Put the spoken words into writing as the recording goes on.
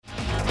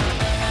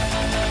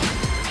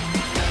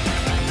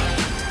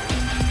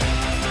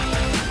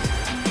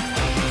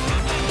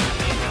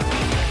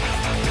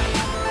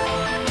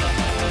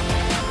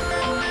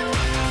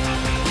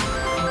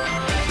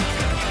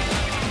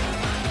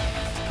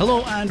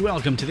Hello and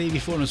welcome to the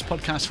AV Forums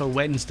podcast for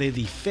Wednesday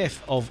the 5th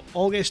of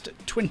August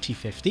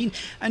 2015,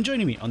 and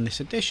joining me on this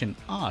edition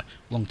are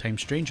long-time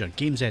stranger,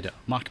 games editor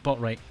Mark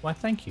Botwright. Why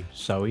thank you,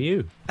 so are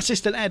you.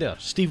 Assistant editor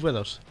Steve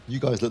Withers.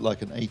 You guys look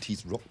like an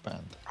 80s rock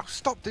band. Oh,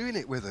 stop doing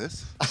it with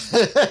us.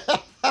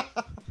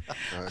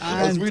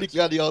 I was really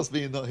glad he asked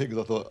me and not him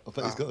because I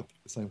bet he's got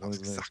the same one,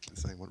 isn't exactly the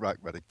same one. Right,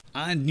 ready.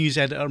 And news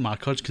editor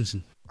Mark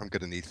Hodgkinson. I'm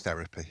going to need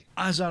therapy.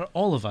 As are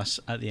all of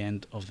us at the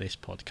end of this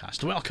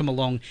podcast. Welcome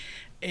along.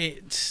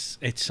 It's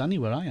sunny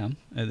where I am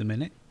at the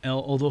minute,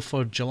 although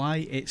for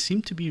July it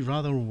seemed to be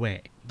rather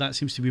wet. That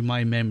seems to be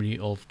my memory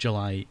of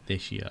July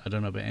this year. I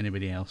don't know about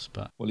anybody else,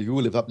 but... Well, if you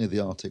all live up near the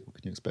Arctic, what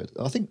can you expect?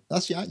 I think I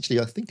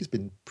think it's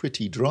been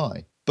pretty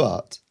dry,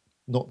 but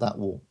not that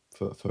warm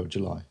for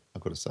July,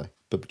 I've got to say.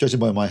 But judging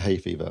by my hay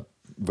fever,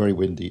 very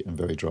windy and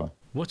very dry.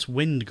 What's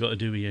wind got to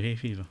do with your hay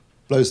fever?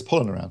 Blows the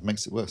pollen around,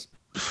 makes it worse.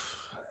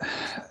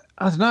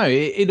 I don't know,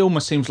 it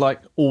almost seems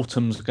like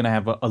autumn's going to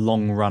have a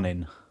long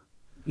run-in,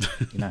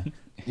 you know.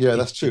 Yeah,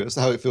 that's true. That's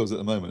how it feels at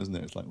the moment, isn't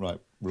it? It's like, right,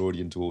 we're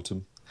already into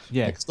autumn.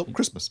 Yeah. Next stop,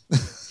 Christmas.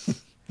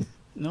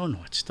 No,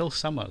 it's still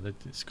summer. The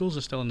schools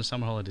are still in the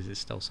summer holidays. It's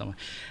still summer.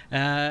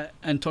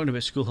 And talking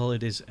about school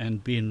holidays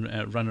and being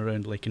run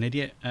around like an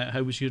idiot,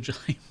 how was your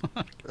July,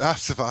 Mark? I've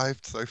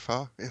survived so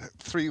far.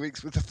 3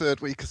 weeks with the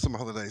third week of summer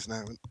holidays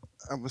now,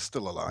 and we're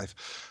still alive.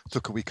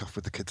 Took a week off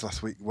with the kids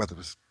last week. The weather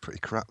was pretty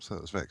crap, so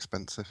it was very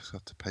expensive. So I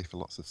had to pay for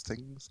lots of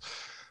things.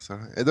 So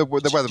the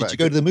weather. Did you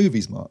go to the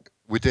movies, Mark?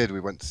 We did. We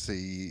went to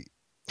see.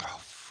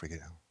 Oh,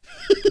 friggin' hell.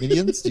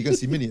 Minions? Did you go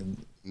see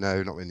Minions?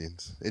 No, not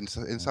Minions.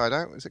 Inside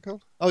Out, is it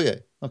called? Oh, yeah.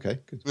 Okay,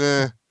 good.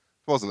 Yeah.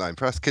 Wasn't that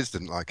impressed. Kids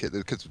didn't like it.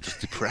 The kids were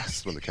just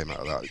depressed when they came out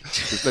of that.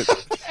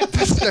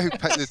 There's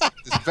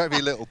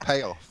very little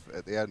payoff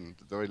at the end.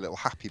 Very little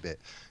happy bit.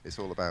 It's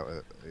all about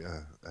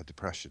a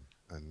depression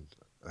and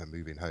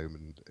moving home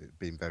and it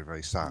being very,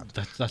 very sad.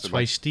 That's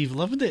why Steve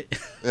loved it.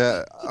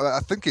 Yeah, I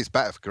think it's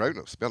better for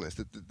grown-ups, to be honest.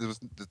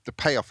 The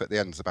payoff at the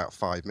end is about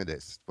 5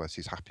 minutes where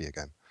she's happy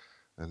again.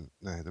 And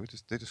no,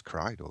 they just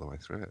cried all the way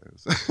through it.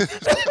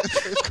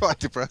 It was quite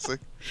depressing.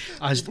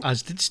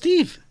 As did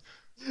Steve.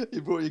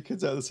 You brought your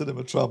kids out of the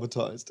cinema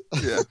traumatised.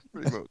 Yeah,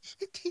 pretty much.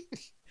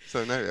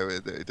 So no,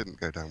 it didn't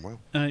go down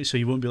well. All right, so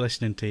you won't be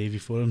listening to AV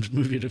Forums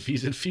movie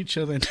reviews in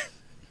future then?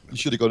 You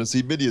should have gone and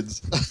seen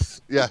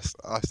Minions. Yes,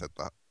 I said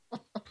that.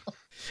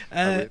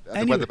 And the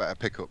anyway. weather better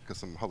pick up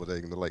because I'm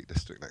holidaying in the Lake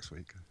District next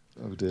week.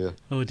 Oh, dear.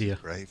 Oh dear.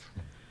 Brave.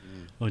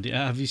 Oh dear.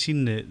 Have you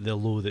seen the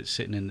low that's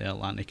sitting in the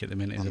Atlantic at the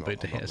minute? Is about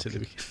to hit us at the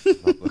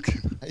weekend. Not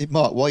looking. Hey,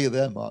 Mark, while you're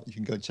there, Mark, you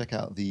can go and check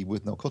out the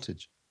Withnell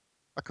Cottage.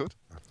 I could.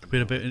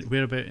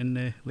 Where about in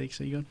the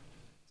lakes are you going?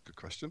 Good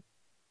question.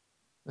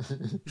 I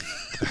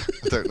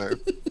don't know.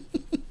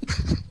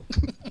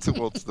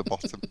 Towards the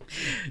bottom.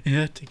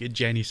 Yeah, take it.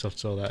 Jenny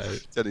sorts all that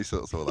out. Jenny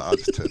sorts all that. I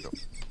just turned up.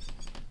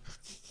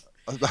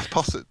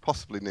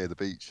 Possibly near the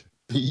beach.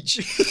 Beach?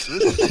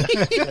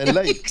 And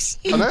lakes.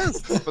 I know,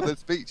 but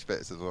there's beach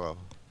bits as well,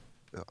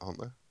 aren't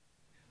there?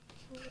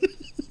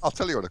 I'll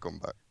tell you when I come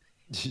back.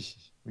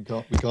 We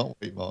can't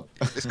wait, Mark.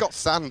 It's got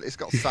sand. It's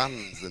got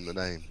sands in the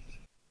name.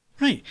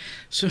 Right.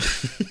 So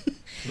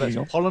There's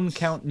pollen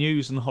count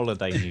news and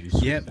holiday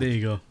news. Yep, there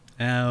you go.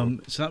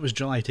 So that was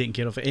July taken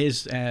care of. It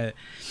is the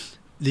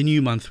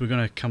new month. We're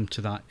going to come to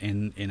that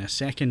in a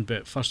second.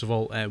 But first of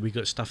all, we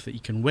got stuff that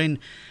you can win.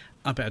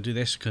 I better do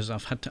this because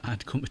I've had to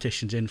add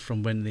competitions in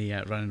from when the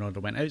running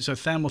order went out. So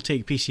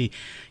Thermaltake PC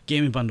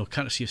Gaming Bundle,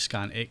 courtesy of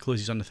Scan, it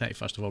closes on the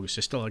 31st of August,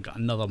 so still I've got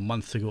another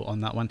month to go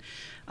on that one.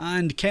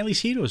 And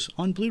Kelly's Heroes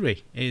on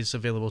Blu-ray is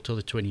available till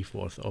the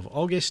 24th of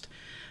August.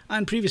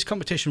 And previous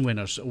competition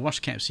winners,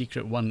 Worst Kept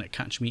Secret won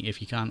Catch Me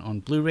If You Can on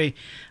Blu-ray,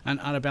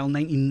 and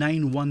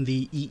Arabelle99 won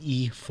the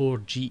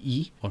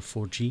EE4GE, or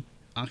 4G,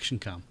 Action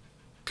Cam.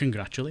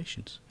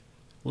 Congratulations.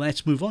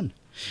 Let's move on.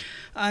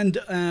 And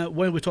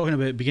while we're talking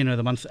about beginning of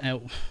the month,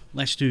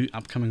 let's do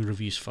upcoming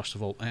reviews first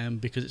of all,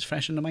 because it's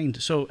fresh in the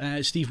mind. So,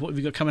 Steve, what have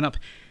you got coming up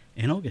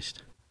in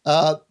August?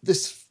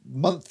 This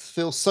month,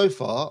 Phil, so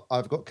far,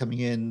 I've got coming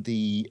in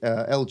the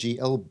LG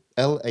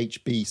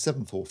LHB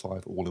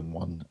 745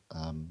 all-in-one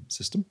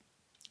system,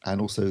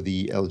 and also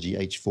the LG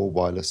H4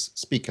 wireless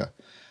speaker.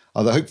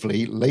 Although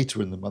hopefully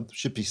later in the month, we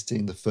should be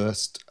seeing the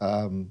first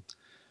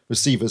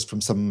receivers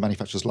from some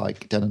manufacturers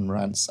like Denon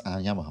Marantz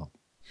and Yamaha.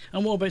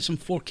 And what about some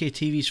 4K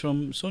TVs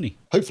from Sony?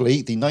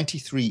 Hopefully, the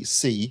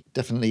 93C,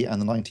 definitely,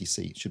 and the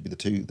 90C should be the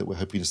two that we're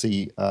hoping to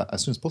see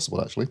as soon as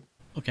possible, actually.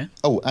 Okay.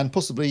 Oh, and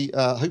possibly,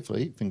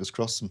 hopefully, fingers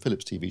crossed, some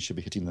Philips TV should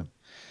be hitting the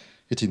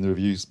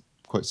reviews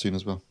quite soon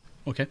as well.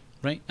 Okay,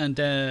 right. And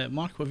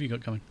Mark, what have you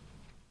got coming?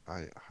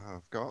 I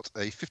have got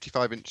a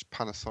 55-inch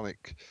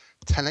Panasonic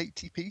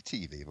 1080p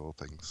TV, of all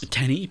things. The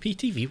 1080p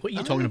TV? What are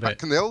you talking about?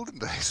 Back in the olden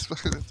days. I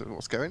don't know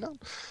what's going on.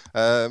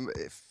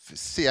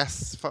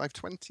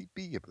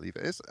 CS520B, I believe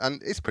it is.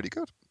 And it's pretty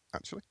good,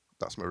 actually.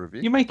 That's my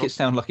review. You make it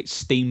sound like it's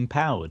steam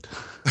powered.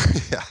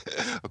 Yeah,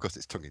 of course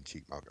it's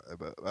tongue-in-cheek, Mark.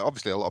 But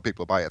obviously a lot of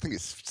people buy it. I think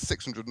it's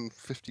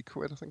 650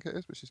 quid, I think it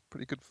is, which is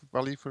pretty good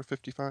value for a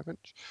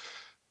 55-inch.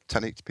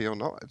 1080p or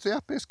not. Yeah,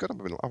 it's good.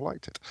 I've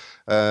liked it.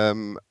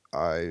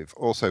 I've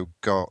also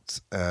got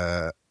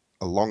a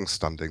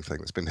long-standing thing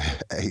that's been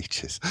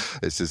ages.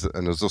 It's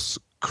an Asus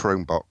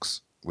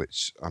Chromebox,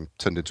 which I'm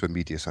turned into a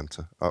media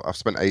center. I've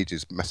spent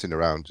ages messing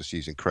around just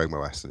using Chrome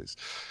OS, and it's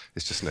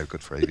just no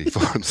good for AV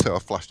Forum. So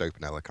I've flashed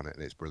OpenELEC on it,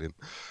 and it's brilliant.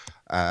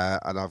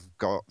 And I've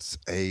got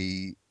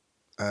this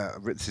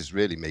is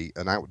really me,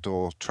 an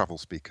outdoor travel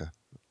speaker,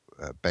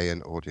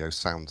 Bayon Audio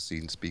Sound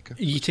Scene speaker.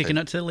 Are you taking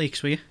it to the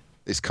lakes, were you?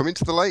 It's coming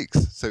to the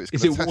lakes, so it's.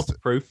 Is it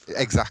waterproof?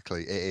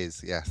 Exactly, it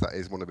is. Yes, that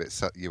is one of its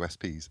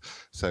USPs.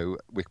 So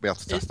we can be able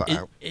to test that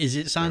out. Is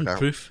it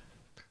sandproof?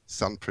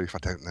 Sandproof, I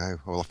don't know.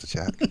 We'll have to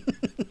check.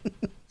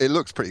 It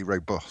looks pretty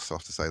robust, I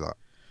have to say that.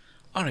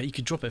 All right, you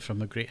could drop it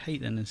from a great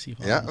height then and see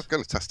what Yeah, happens. I'm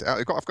going to test it out.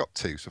 I've got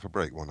two, so if I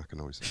break one, I can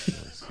always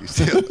use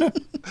the other.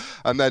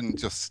 And then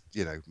just,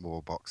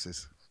 more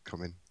boxes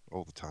coming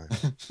all the time.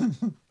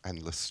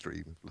 Endless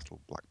stream of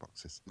little black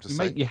boxes. You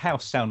make your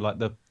house sound like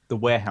the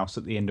warehouse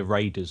at the end of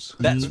Raiders.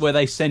 That's where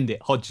they send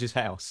it, Hodge's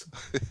house.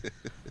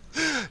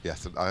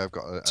 Yes, and I have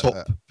got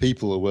Top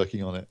people are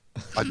working on it.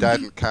 I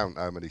daren't count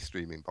how many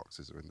streaming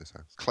boxes are in this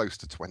house. Close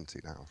to 20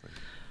 now, I think.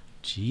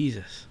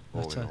 Jesus.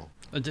 All in all.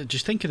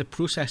 Just think of the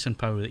processing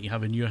power that you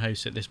have in your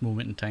house at this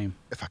moment in time.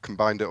 If I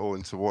combined it all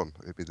into one,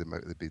 it'd be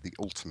the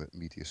ultimate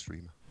media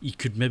streamer. You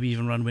could maybe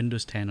even run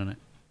Windows 10 on it.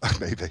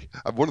 Maybe.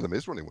 One of them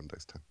is running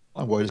Windows 10.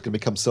 I'm worried it's going to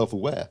become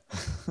self-aware.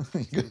 So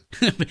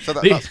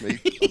that's me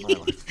on my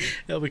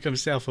life. It'll become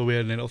self-aware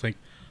and then it'll think,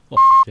 oh,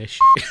 this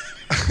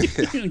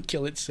shit. And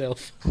kill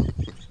itself.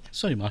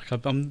 Sorry, Mark,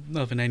 I'm not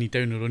having any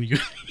downer on you.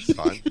 It's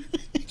fine.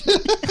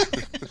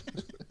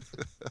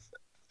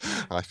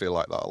 I feel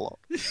like that a lot.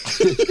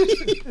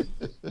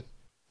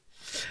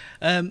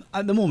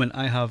 At the moment,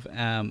 I have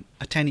a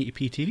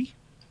 1080p TV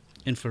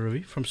in for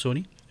review from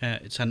Sony.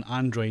 It's an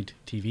Android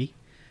TV,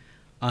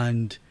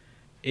 and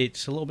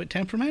it's a little bit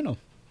temperamental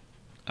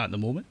at the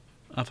moment.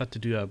 I've had to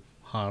do a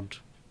hard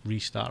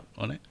restart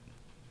on it.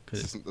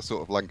 This isn't the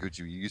sort of language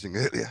you were using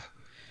earlier.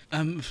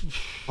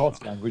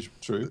 Hard language,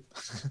 true.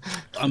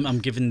 I'm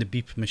giving the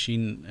beep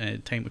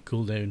machine time to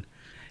cool down.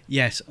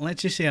 Yes,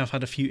 let's just say I've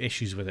had a few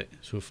issues with it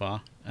so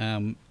far,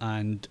 and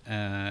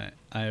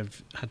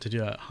I've had to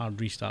do a hard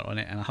restart on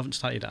it, and I haven't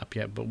started it up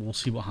yet, but we'll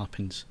see what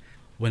happens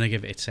when I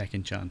give it its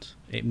second chance.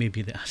 It may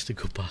be that it has to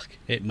go back.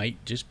 It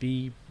might just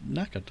be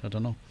knackered, I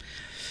don't know.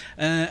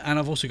 And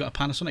I've also got a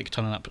Panasonic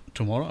turning up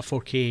tomorrow, a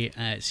 4K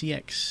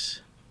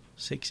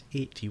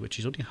CX680, which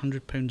is only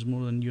 £100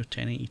 more than your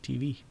 1080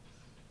 TV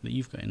that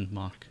you've got in,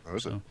 Mark. Oh,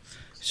 is it?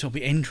 So it'll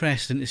be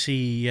interesting to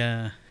see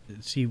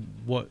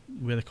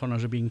where the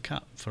corners are being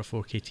cut for a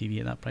 4K TV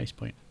at that price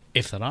point,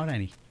 if there are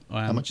any.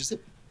 How much is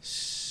it?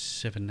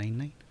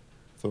 $799.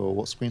 For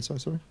what screen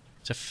size, sorry?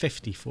 It's a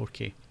 50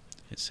 4K.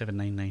 It's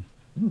 $799.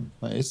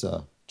 That is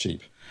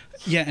cheap.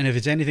 Yeah, and if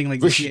it's anything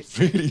like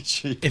Really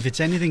cheap. if it's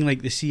anything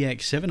like the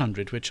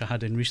CX700, which I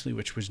had in recently,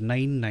 which was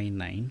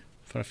 $999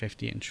 for a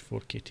 50-inch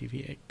 4K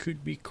TV, it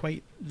could be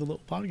quite the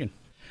little bargain.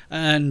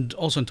 And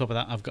also on top of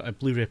that, I've got a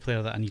Blu-ray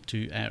player that I need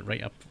to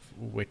write up,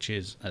 which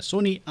is a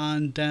Sony.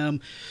 And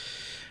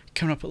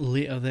coming up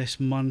later this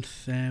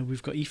month,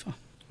 we've got IFA,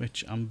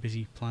 which I'm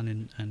busy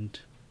planning and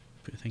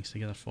putting things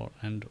together for,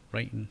 and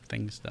writing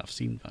things that I've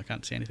seen, but I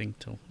can't say anything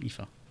till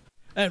IFA.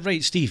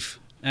 Right, Steve,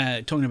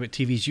 talking about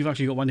TVs, you've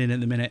actually got one in at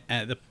the minute.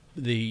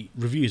 The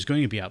review is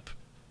going to be up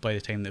by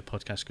the time the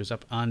podcast goes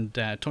up. And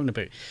talking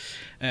about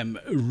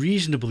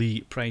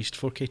reasonably priced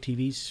 4K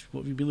TVs,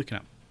 what have you been looking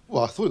at?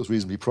 Well, I thought it was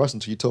reasonably priced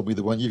until you told me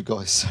the one you've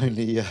got is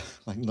only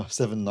like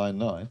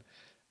 $799.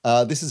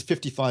 This is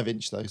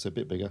 55-inch though, so a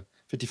bit bigger.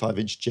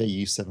 55-inch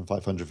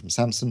JU7500 from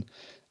Samsung.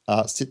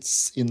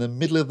 Sits in the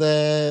middle of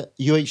their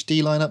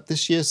UHD lineup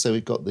this year. So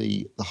we've got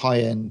the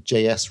high-end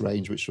JS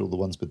range, which are all the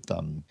ones with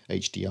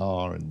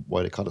HDR and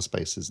wider color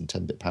spaces and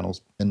 10-bit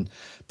panels. And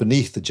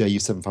beneath the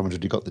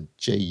JU7500, you've got the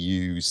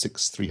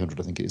JU6300,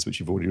 I think it is, which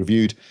you've already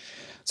reviewed.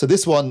 So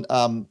this one,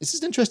 this is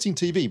an interesting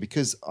TV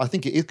because I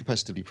think it is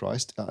competitively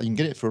priced. You can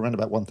get it for around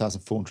about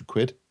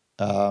 £1,400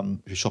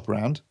 if you shop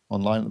around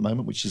online at the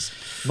moment, which is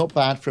not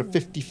bad for a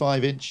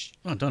 55-inch.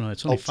 I don't know.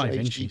 It's only 5 HD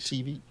inches.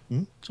 TV.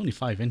 It's only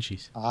 5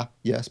 inches.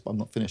 Yes, but I'm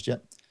not finished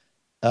yet.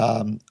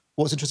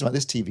 What's interesting about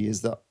this TV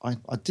is that I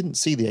didn't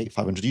see the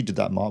 8500. You did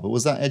that, Mark, but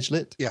was that edge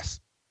lit? Yes.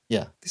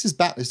 Yeah, this is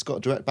it's got a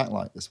direct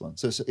backlight. This one,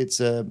 so it's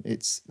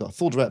got a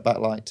full direct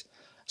backlight.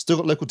 Still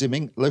got local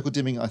dimming. Local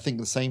dimming, I think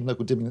the same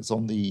local dimming that's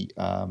on the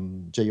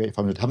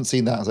JU8500. Haven't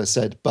seen that, as I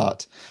said,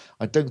 but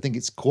I don't think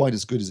it's quite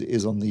as good as it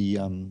is on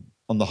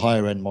the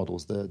higher end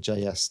models, the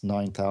JS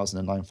 9000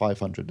 and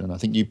 9500. And I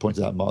think you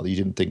pointed out, Mark, that you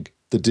didn't think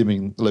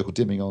the local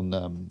dimming on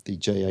the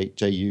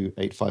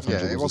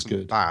JU8500 was wasn't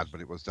good. Bad,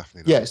 but it was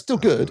definitely. Yeah, it's still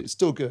good. It's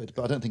still good,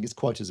 but I don't think it's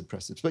quite as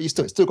impressive. But it's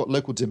still got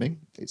local dimming.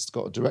 It's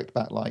got a direct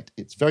backlight.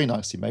 It's very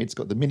nicely made. It's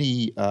got the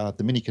mini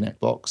Connect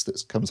box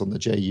that comes on the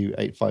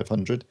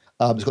JU8500.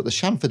 It's got the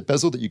chamfered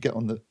bezel that you get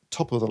on the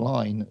top of the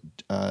line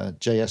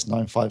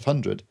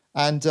JS9500,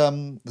 and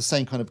the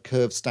same kind of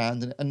curved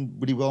stand and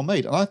really well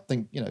made. And I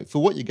think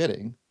for what you're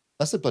getting,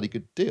 that's a bloody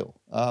good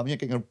deal. You're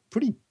getting a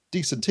pretty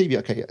decent TV.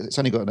 Okay, it's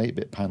only got an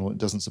 8-bit panel. It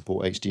doesn't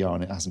support HDR,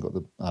 and it hasn't got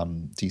the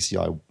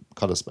DCI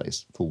color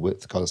space, full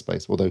width color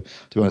space. Although,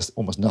 to be honest,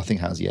 almost nothing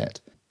has yet.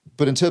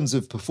 But in terms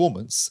of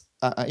performance,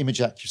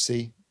 image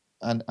accuracy,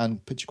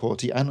 and picture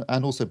quality,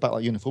 and also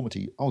backlight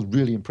uniformity, I was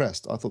really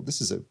impressed. I thought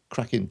this is a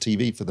cracking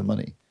TV for the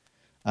money,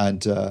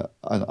 and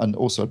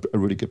also a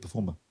really good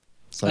performer.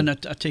 So, and I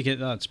take it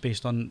that's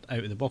based on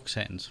out of the box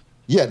settings.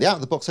 Yeah, the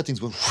out-of-the-box settings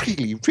were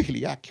really,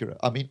 really accurate.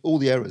 I mean, all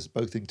the errors,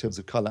 both in terms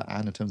of color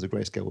and in terms of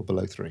grayscale, were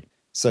below 3.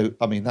 So,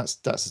 I mean, that's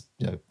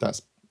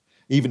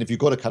even if you've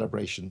got a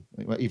calibration,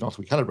 even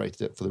after we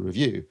calibrated it for the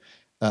review,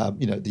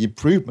 the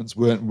improvements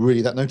weren't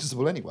really that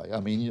noticeable anyway. I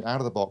mean,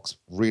 out of the box,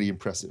 really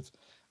impressive.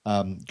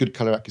 Good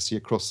color accuracy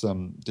across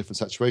different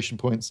saturation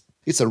points.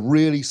 It's a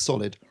really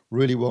solid,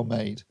 really well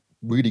made,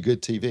 really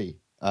good TV.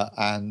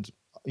 And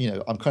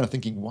I'm kind of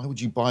thinking, why would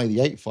you buy the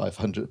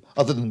 8500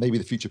 other than maybe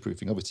the future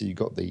proofing? Obviously, you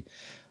got the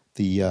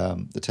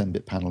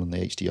 10-bit panel and the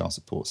HDR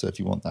support. So if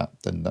you want that,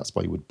 then that's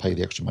why you would pay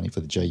the extra money for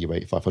the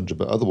JU8500.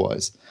 But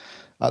otherwise,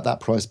 at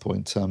that price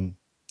point,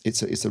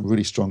 it's a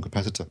really strong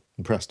competitor.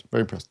 Impressed,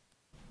 very impressed.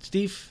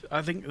 Steve,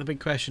 I think the big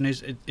question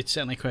is, it's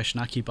certainly a question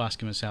I keep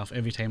asking myself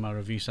every time I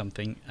review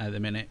something at the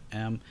minute.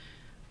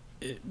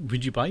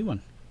 Would you buy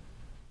one?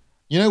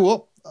 You know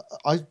what?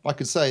 I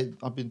could say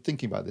I've been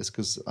thinking about this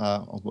because I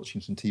was watching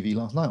some TV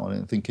last night on it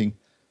and thinking,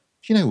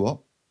 you know what?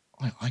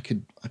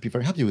 I'd be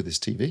very happy with this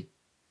TV.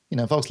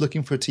 If I was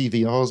looking for a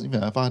TV,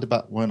 if I had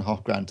about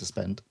 $1.5 to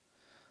spend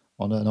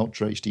on an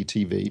Ultra HD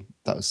TV,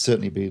 that would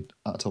certainly be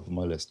at the top of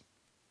my list.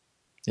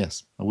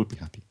 Yes, I would be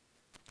happy.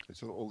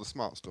 Is all the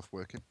smart stuff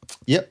working?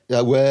 Yep.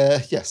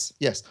 Yes.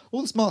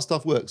 All the smart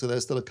stuff works. So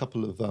there's still a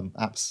couple of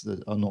apps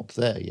that are not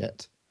there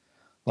yet.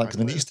 Like,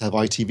 they used to have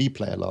ITV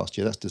Player last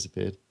year. That's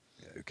disappeared.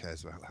 Yeah, who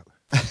cares about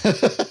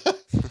that?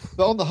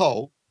 But on the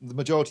whole, the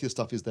majority of the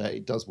stuff is there.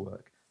 It does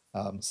work.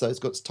 So it's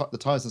got the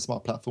Tizen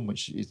Smart platform,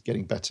 which is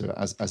getting better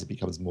as it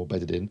becomes more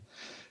bedded in.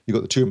 You've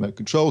got the 2 remote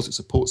controls. It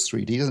supports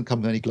 3D. It doesn't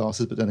come with any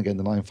glasses, but then again,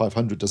 the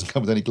 9500 doesn't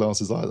come with any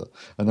glasses either,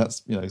 and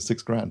that's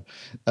 $6,000.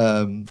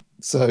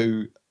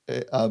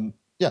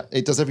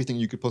 It does everything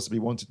you could possibly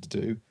want it to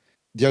do.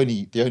 The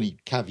only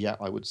caveat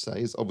I would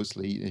say is,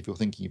 obviously, if you're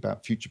thinking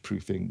about future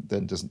proofing,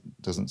 then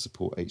doesn't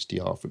support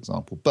HDR, for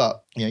example.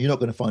 But you're not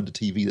going to find a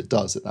TV that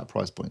does at that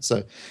price point.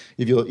 So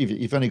if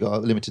you've only got a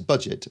limited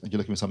budget and you're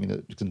looking for something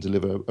that can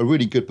deliver a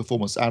really good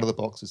performance out of the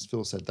box, as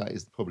Phil said, that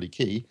is probably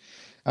key.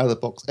 Out of the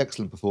box,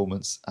 excellent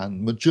performance,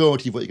 and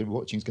majority of what you're going to be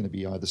watching is going to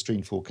be either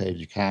streamed 4K if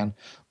you can,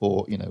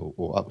 or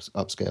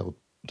upscale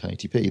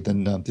 1080p.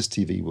 Then this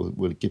TV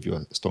will give you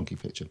a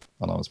stonking picture,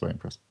 and I was very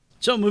impressed.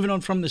 So moving on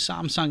from the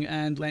Samsung,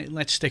 and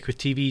let's stick with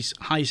TVs.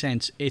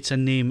 Hisense, it's a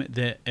name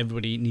that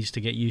everybody needs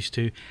to get used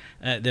to.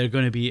 They're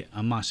going to be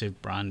a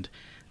massive brand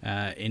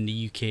in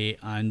the UK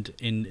and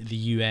in the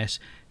US,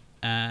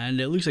 and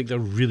it looks like they're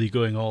really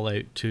going all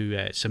out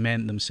to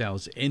cement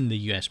themselves in the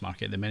US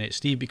market at the minute,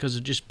 Steve, because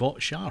they've just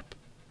bought Sharp.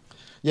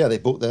 Yeah, they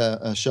bought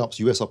their Sharp's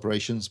US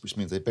operations, which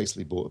means they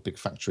basically bought a big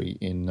factory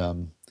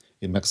in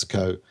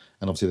Mexico,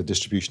 and obviously the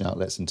distribution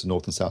outlets into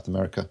North and South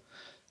America.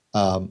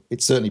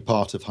 It's certainly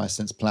part of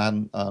Hisense's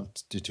plan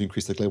to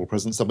increase their global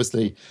presence.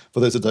 Obviously, for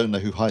those that don't know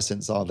who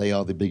Hisense are, they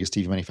are the biggest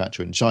TV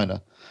manufacturer in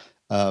China.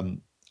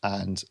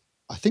 And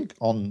I think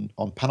on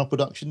panel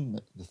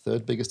production, the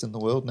third biggest in the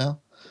world now.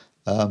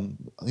 I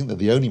think they're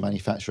the only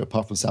manufacturer,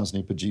 apart from Samsung,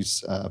 who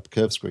produce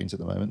curved screens at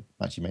the moment,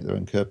 actually make their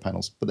own curved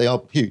panels. But they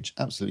are huge,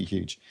 absolutely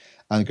huge,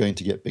 and going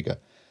to get bigger.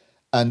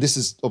 And this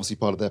is obviously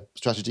part of their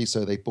strategy.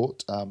 So they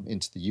bought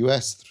into the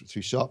US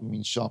through Sharp. I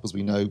mean, Sharp, as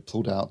we know,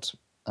 pulled out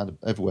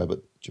everywhere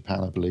but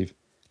Japan, I believe,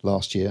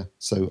 last year.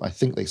 So I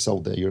think they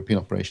sold their European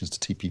operations to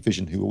TP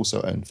Vision, who also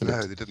own Philips.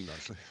 No, they didn't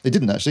actually. They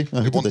didn't actually?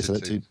 No, who did they sell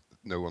it to?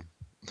 No one.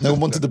 No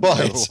one wanted to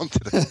buy it. No one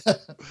wanted it.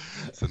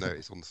 So no,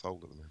 it's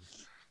unsold at the moment.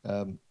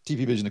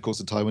 TP Vision, of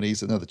course, are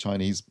Taiwanese, another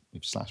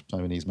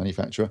Chinese/Taiwanese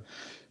manufacturer.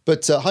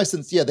 But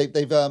Hisense,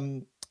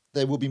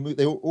 they will be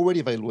they're already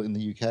available in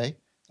the UK,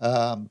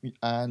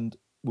 and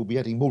we'll be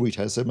adding more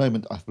retailers. So at the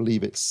moment, I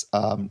believe it's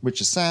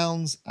Richer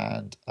Sounds,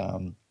 and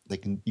you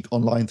can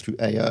online through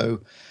AO,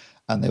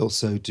 and they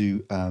also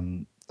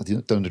done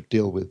a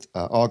deal with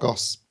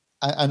Argos,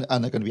 and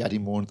they're going to be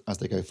adding more as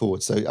they go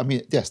forward. So I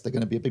mean, yes, they're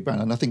going to be a big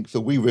brand, and I think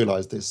Phil, we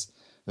realised this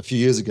a few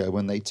years ago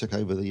when they took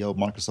over the old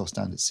Microsoft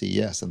stand at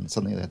CES, and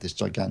suddenly they had this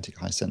gigantic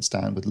Hisense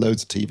stand with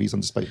loads of TVs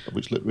on display,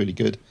 which looked really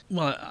good.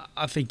 Well,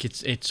 I think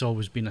it's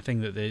always been a thing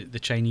that the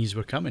Chinese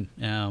were coming.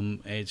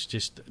 It's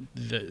just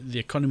the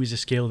economies of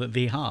scale that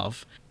they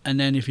have, and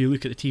then if you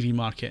look at the TV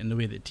market and the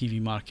way that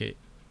TV market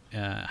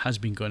has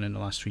been going in the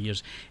last 3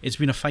 years, it's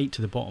been a fight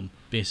to the bottom,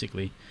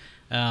 basically.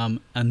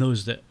 And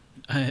those that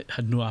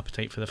had no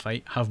appetite for the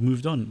fight have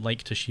moved on,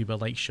 like Toshiba,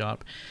 like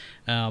Sharp,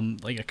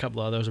 like a couple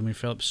of others. I mean,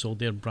 Philips sold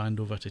their brand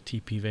over to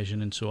TP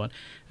Vision and so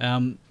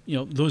on.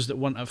 Those that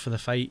weren't up for the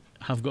fight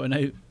have gotten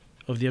out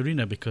of the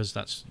arena because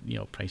that's,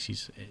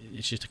 prices.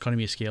 It's just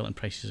economy of scale, and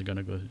prices are going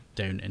to go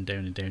down and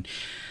down and down.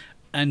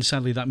 And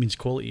sadly, that means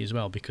quality as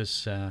well,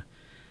 because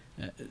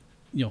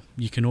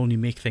you can only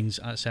make things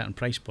at certain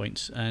price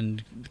points,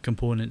 and the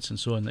components and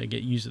so on that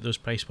get used at those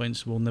price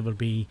points will never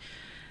be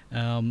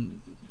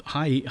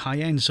high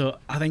end. So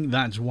I think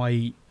that's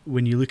why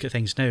when you look at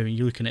things now, and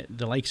you're looking at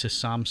the likes of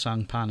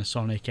Samsung,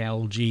 Panasonic,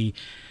 LG,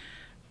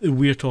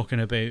 we're talking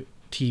about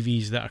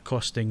TVs that are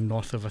costing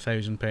north of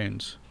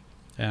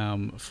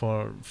 £1,000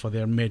 for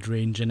their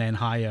mid-range, and then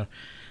higher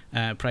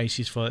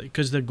prices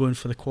because they're going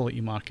for the quality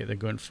market. They're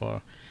going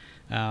for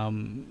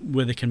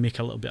where they can make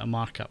a little bit of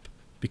markup,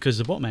 because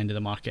the bottom end of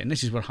the market, and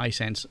this is where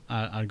Hisense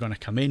are going to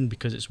come in,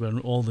 because it's where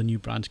all the new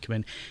brands come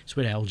in. It's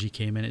where LG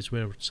came in. It's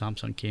where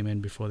Samsung came in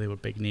before they were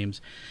big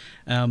names.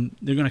 They're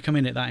going to come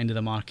in at that end of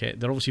the market.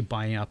 They're obviously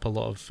buying up a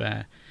lot of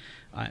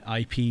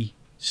IP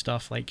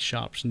stuff like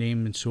Sharp's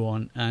name and so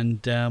on.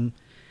 And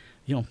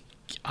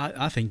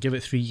I think give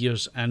it 3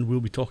 years and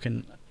we'll be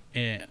talking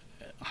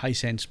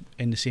Hisense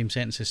in the same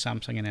sentence as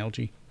Samsung and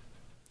LG.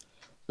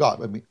 Right,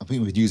 I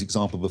think we've used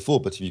example before,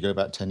 but if you go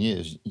back 10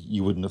 years,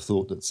 you wouldn't have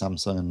thought that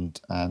Samsung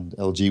and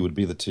LG would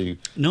be the two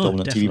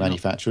dominant TV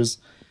manufacturers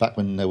back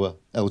when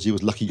LG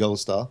was Lucky Gold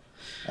Star.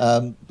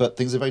 But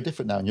things are very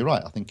different now, and you're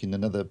right. I think in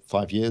another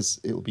 5 years,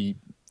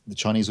 the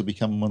Chinese will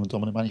become one of the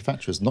dominant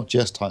manufacturers, not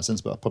just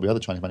Hisense, but probably other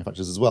Chinese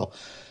manufacturers as well.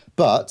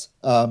 But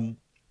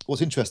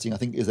what's interesting, I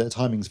think, is their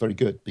timing is very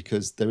good,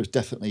 because there is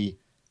definitely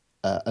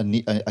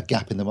a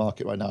gap in the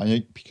market right now. I know,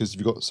 because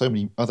you've got so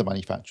many other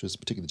manufacturers,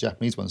 particularly the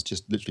Japanese ones,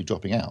 just literally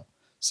dropping out.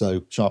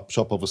 So Sharp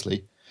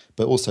obviously,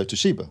 but also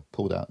Toshiba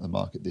pulled out of the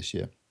market this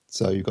year.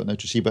 So you've got no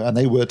Toshiba, and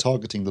they were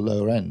targeting the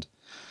lower end.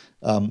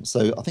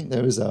 So I think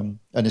there is, and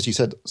as you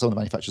said, some of the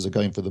manufacturers are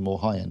going for the more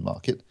high-end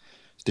market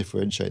to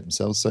differentiate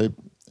themselves. So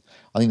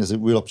I think there's a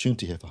real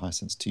opportunity here for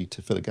Hisense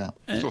to fill a gap.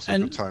 It's also a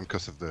good time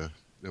because of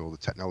all the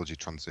technology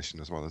transition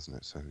as well, isn't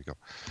it? So you've got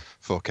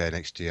 4K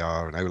and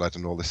HDR and OLED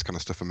and all this kind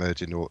of stuff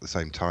emerging all at the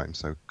same time.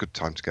 So good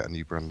time to get a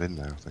new brand in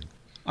there, I think.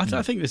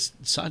 I think the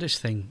saddest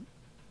thing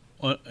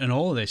in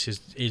all of this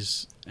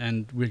is,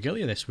 and we're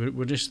guilty of this,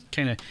 we're just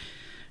kind of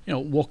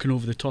walking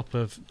over the top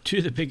of two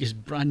of the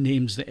biggest brand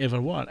names that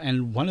ever were,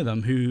 and one of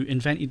them who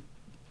invented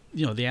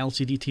the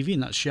LCD TV,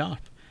 and that's Sharp.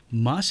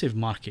 Massive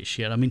market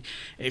share. I mean,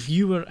 if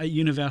you were at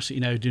university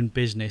now doing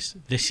business,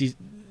 this is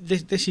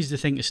the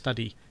thing to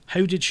study.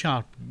 How did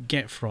Sharp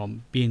get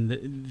from being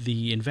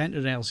the inventor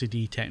of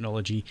LCD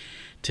technology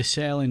to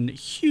selling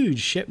huge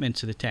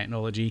shipments of the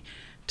technology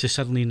to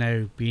suddenly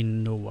now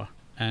being nowhere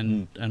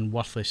and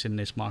worthless in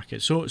this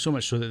market? So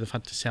much so that they've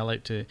had to sell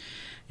out to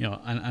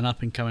an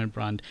up and coming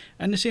brand.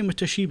 And the same with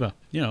Toshiba.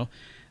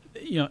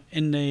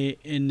 In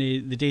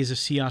the days of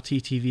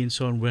CRT TV and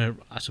so on, where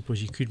I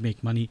suppose you could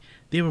make money,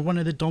 they were one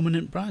of the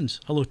dominant brands.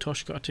 Hello,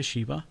 Tosh got a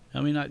Toshiba.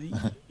 I mean,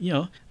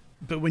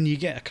 but when you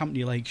get a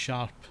company like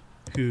Sharp,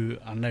 who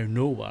are now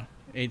nowhere,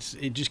 it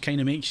just kind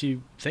of makes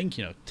you think,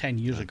 10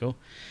 years ago,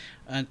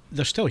 and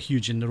they're still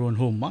huge in their own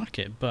home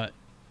market, but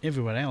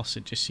everywhere else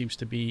it just seems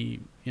to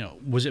be,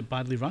 was it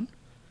badly run?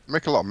 They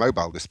make a lot of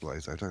mobile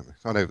displays, though, don't they?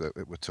 I know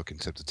that we're talking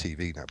to the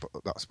TV now,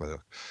 but that's where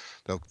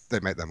they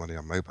make their money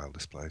on mobile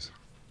displays.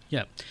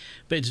 Yeah,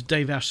 but it's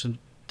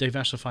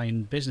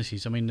diversifying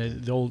businesses. I mean,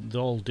 they all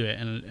do it,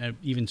 and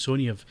even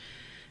Sony have,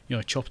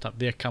 chopped up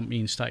their company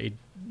and started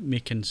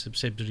making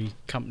subsidiary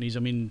companies. I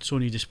mean,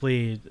 Sony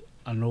Display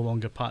are no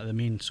longer part of the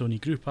main Sony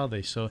group, are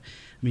they? So, I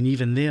mean,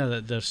 even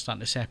there, they're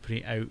starting to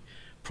separate out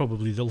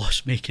probably the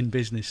loss-making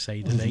business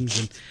side of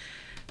things,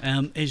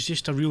 and it's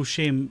just a real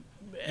shame.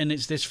 And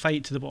it's this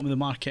fight to the bottom of the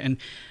market, and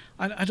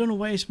I don't know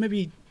why. It's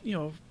maybe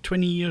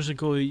 20 years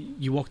ago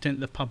you walked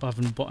into the pub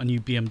having bought a new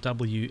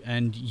BMW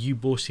and you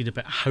boasted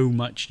about how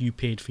much you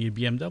paid for your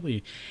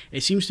BMW.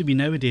 It seems to be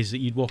nowadays that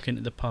you'd walk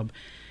into the pub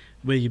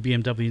with your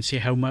BMW and say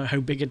how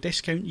big a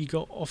discount you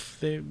got off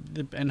the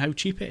and how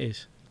cheap it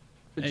is.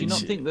 But do you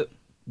not think that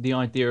the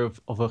idea of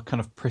a kind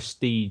of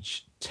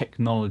prestige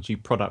technology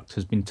product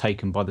has been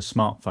taken by the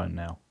smartphone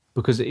now?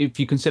 Because if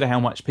you consider how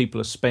much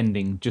people are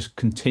spending just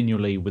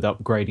continually with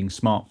upgrading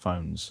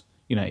smartphones,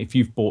 if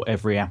you've bought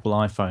every Apple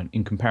iPhone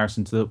in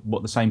comparison to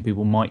what the same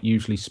people might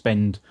usually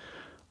spend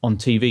on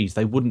TVs,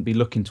 they wouldn't be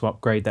looking to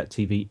upgrade that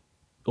TV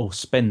or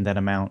spend that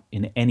amount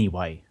in any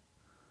way.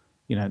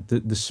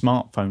 The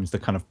smartphone's the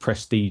kind of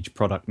prestige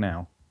product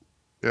now.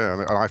 Yeah, I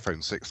mean, an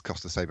iPhone 6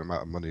 costs the same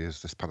amount of money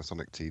as this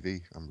Panasonic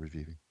TV I'm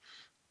reviewing.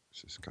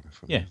 Which is kind of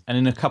funny. Yeah, and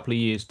in a couple of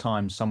years'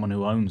 time, someone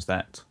who owns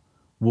that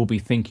will be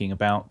thinking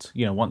about,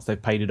 once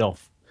they've paid it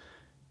off,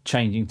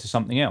 changing to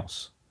something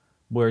else.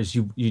 Whereas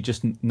you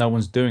just, no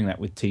one's doing that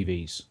with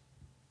TVs,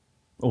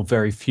 or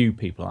very few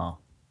people are.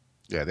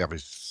 Yeah, the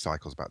average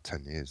cycle's about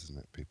 10 years, isn't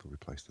it? People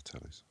replace the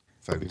tellies.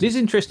 It is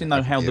interesting,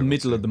 though, how the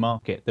middle of the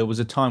market, there was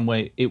a time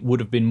where it would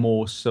have been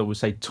more, so we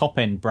say,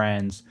 top-end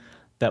brands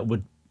that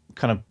would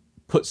kind of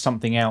put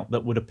something out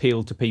that would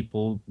appeal to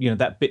people,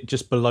 that bit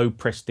just below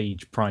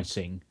prestige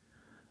pricing.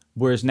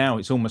 Whereas now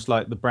it's almost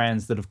like the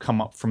brands that have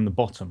come up from the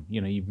bottom.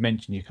 You've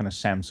mentioned your kind of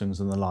Samsungs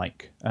and the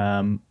like,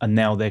 and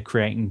now they're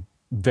creating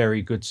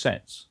very good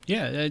sets.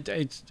 Yeah,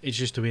 it's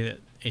just the way that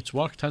it's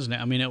worked, hasn't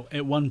it? I mean,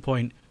 at one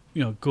point,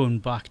 going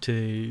back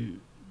to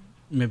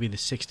maybe the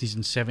 60s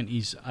and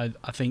 70s,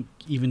 I think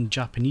even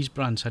Japanese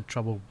brands had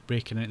trouble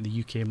breaking into the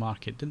UK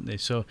market, didn't they?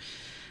 So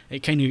it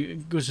kind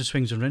of goes and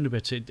swings around a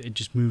bit. It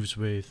just moves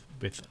with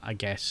I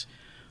guess,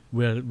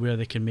 where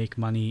they can make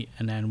money,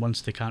 and then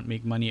once they can't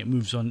make money, it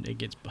moves on. It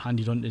gets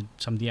handed on to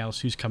somebody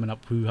else who's coming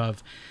up, who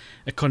have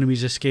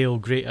economies of scale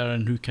greater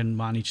and who can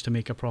manage to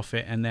make a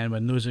profit. And then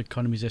when those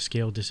economies of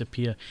scale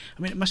disappear,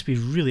 I mean, it must be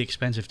really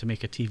expensive to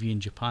make a TV in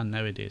Japan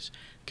nowadays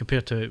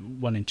compared to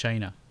one in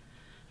China,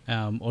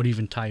 or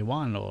even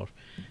Taiwan, or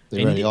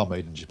they really are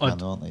made in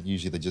Japan, aren't they?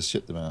 Usually they just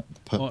ship them out,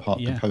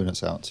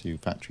 components out to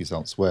factories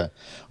elsewhere.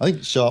 I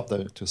think Sharp,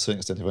 though, to a certain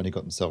extent, have only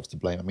got themselves to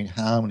blame. I mean,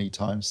 how many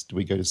times do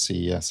we go to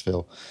CES,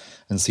 Phil,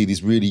 and see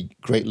these really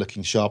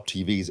great-looking Sharp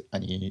TVs,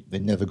 and they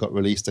never got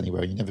released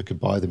anywhere? You never could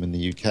buy them in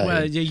the UK.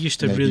 Well, they used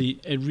to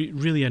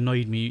really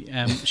annoyed me.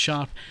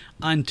 Sharp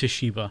and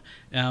Toshiba,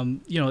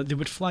 they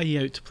would fly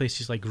you out to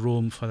places like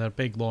Rome for their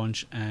big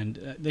launch,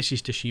 and this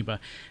is Toshiba,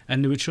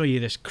 and they would show you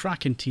this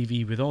cracking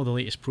TV with all the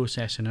latest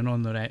processing and all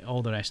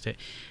the rest of it,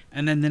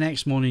 and then the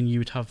next morning you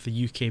would have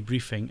the UK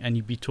briefing, and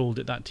you'd be told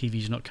that TV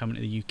is not coming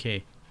to the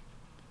UK,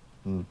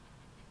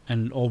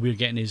 and all we're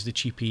getting is the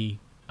cheapy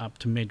up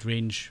to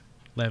mid-range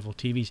level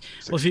TVs.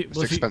 It's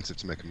expensive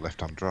to make them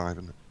left-hand drive,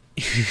 isn't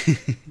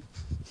it?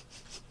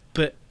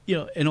 But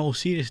in all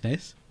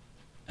seriousness,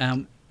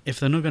 if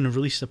they're not going to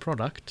release the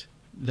product,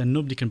 then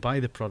nobody can buy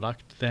the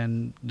product.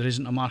 Then there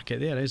isn't a market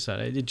there, is there?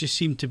 It just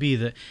seemed to be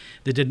that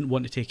they didn't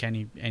want to take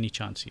any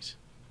chances.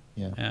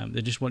 Yeah.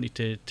 They just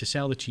wanted to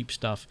sell the cheap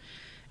stuff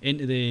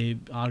into the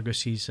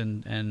Argosies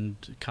and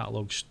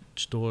catalogue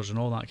stores and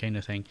all that kind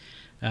of thing,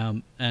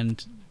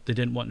 and they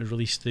didn't want to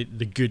release the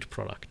good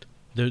product,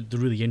 the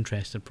really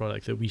interesting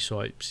product that we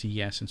saw at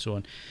CES and so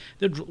on.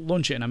 They'd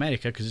launch it in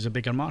America because it's a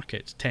bigger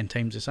market. It's 10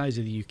 times the size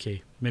of the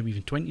UK, maybe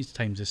even 20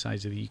 times the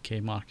size of the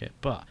UK market.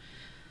 But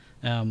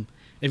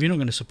if you're not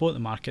going to support the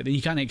market, then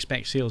you can't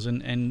expect sales,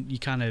 and you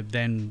kind of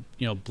then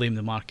blame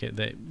the market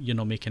that you're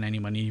not making any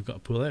money, you've got to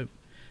pull out.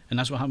 And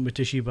that's what happened with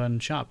Toshiba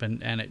and Sharp,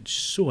 and it's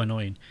so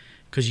annoying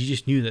because you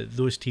just knew that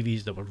those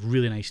TVs that were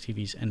really nice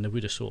TVs and they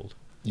would have sold.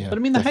 Yeah, but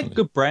I mean, they had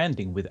good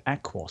branding with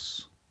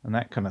Aquos and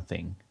that kind of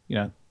thing.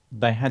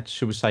 They had,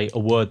 should we say, a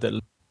word that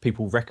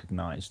people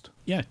recognised.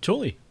 Yeah,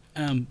 totally.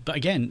 But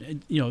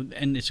again,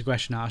 and it's a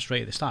question I asked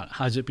right at the start: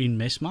 has it been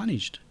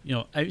mismanaged?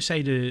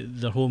 Outside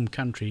of the home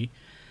country,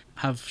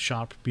 have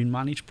Sharp been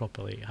managed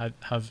properly?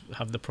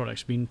 Have the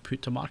products been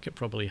put to market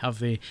properly? Have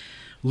they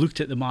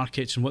looked at the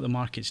markets and what the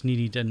markets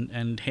needed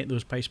and hit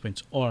those price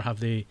points, or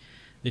have they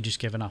just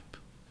given up?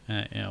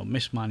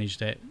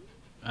 Mismanaged it.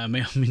 I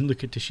mean,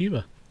 look at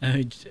Toshiba.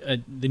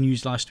 The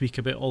news last week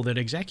about all their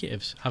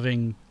executives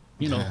having,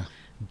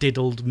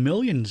 diddled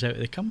millions out of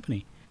the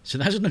company. So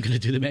that's not going to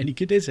do them any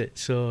good, is it?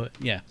 So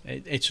yeah,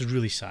 it's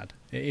really sad.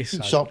 It is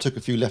sad. Sharp took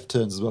a few left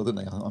turns as well,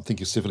 didn't they? I'm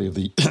thinking specifically of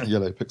the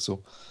yellow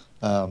Pixel.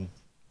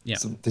 Yeah,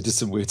 they did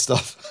some weird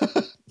stuff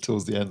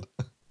towards the end.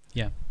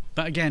 Yeah,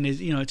 but again,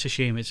 it's a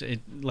shame. It's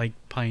like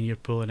Pioneer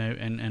pulling out,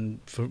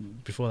 and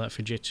before that,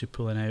 Fujitsu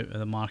pulling out of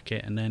the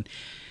market, and then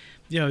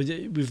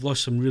we've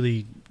lost some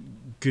really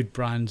good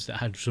brands that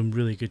had some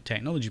really good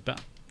technology.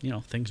 But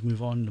things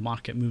move on, the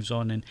market moves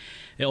on, and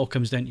it all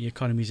comes down to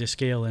economies of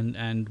scale.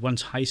 And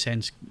once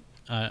Hisense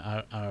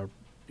are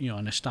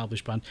an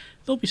established brand,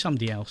 there'll be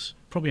somebody else,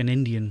 probably an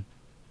Indian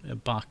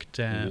backed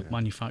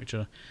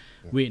manufacturer,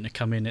 waiting to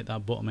come in at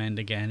that bottom end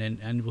again,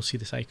 and we'll see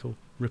the cycle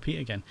repeat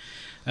again.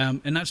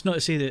 And that's not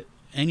to say that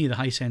any of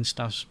the Hisense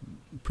stuff's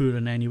poor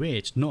in any way.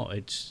 It's not.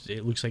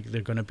 It looks like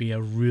they're going to be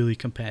a really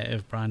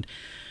competitive brand.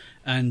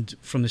 And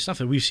from the stuff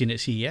that we've seen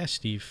at CES,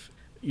 Steve,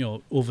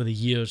 over the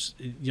years,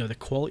 the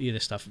quality of the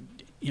stuff,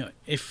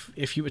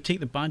 if you would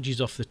take the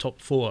badges off the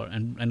top four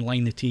and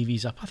line the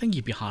TVs up, I think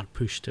you'd be hard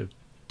pushed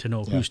to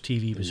know whose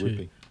TV was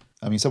who.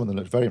 I mean, some of them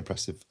looked very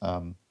impressive.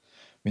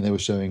 They were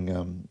showing,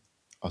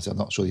 obviously I'm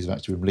not sure these have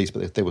actually been released,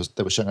 but they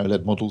were showing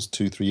OLED models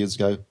 2-3 years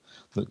ago.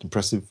 Looked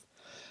impressive.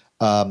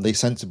 They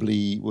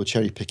sensibly were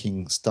cherry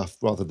picking stuff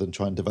rather than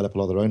try and develop a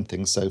lot of their own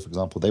things. So, for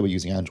example, they were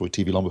using Android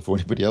TV long before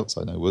anybody else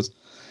I know was.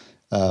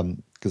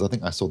 Because I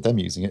think I saw them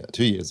using it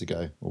 2 years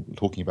ago, or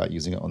talking about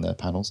using it on their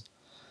panels.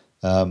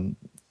 And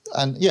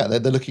yeah,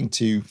 they're looking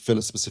to fill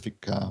a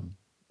specific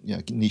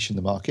niche in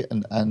the market,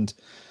 and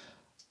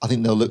I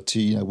think they'll look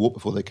to walk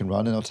before they can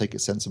run, and they'll take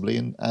it sensibly,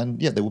 and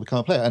they will become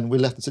a player. And we're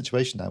left in a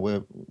situation now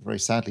where, very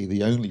sadly,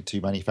 the only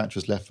two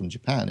manufacturers left from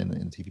Japan in the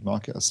TV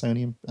market are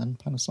Sony and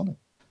Panasonic,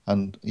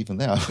 and even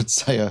they, I would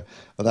say, are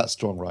that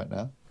strong right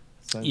now.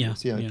 So we'll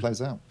see how it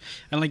plays out.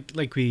 And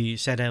like we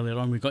said earlier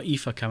on, we've got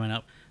IFA coming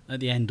up at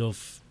the end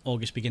of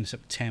August, beginning of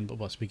September.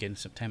 Well, it's beginning of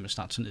September,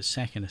 starts on the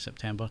 2nd of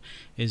September,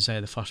 is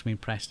the first main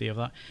press day of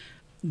that.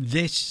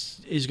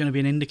 This is going to be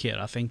an indicator,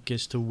 I think,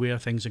 as to where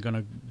things are going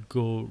to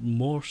go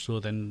more so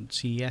than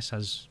CES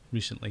has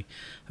recently.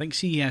 I think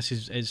CES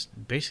is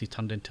basically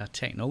turned into a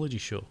technology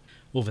show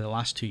over the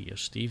last 2 years,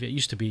 Steve. It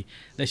used to be,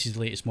 this is the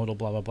latest model,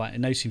 blah, blah, blah. It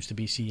now seems to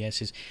be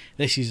CES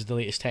this is the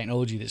latest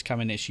technology that's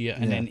coming this year.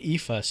 And then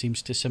IFA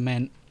seems to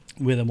cement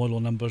where the model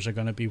numbers are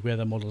going to be, where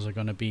the models are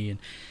going to be. And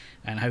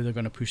and how they're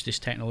going to push this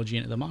technology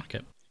into the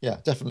market. Yeah,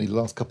 definitely. The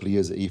last couple of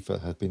years at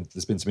IFA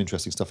there's been some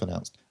interesting stuff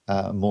announced,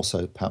 more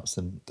so perhaps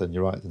than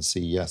you're right than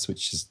CES,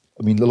 which is,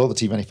 I mean, a lot of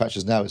the TV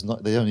manufacturers now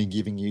they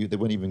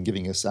weren't even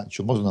giving us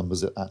actual model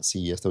numbers at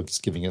CES. They were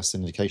just giving us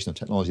an indication of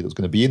technology that was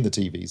going to be in the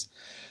TVs,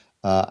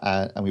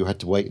 and we had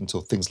to wait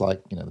until things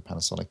like the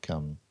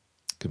Panasonic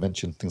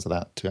convention, things like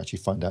that, to actually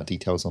find out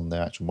details on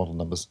their actual model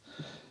numbers.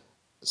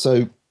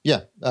 So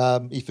yeah,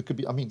 IFA could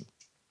be. I mean,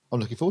 I'm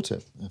looking forward to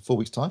it. 4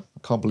 weeks' time. I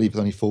can't believe it's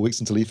only 4 weeks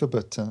until IFA,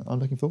 but I'm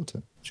looking forward to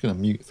it. I'm just going to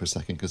mute it for a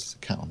second because there's a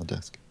cat on the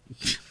desk.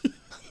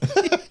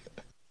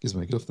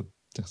 Gizmo, get off the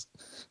desk.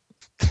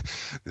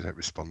 They don't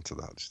respond to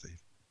that,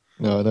 Steve.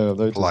 No, I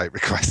know. Polite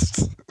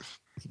requests.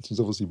 She's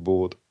obviously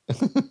bored.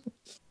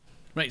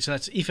 Right, so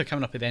that's IFA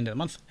coming up at the end of the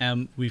month.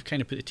 We've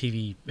kind of put the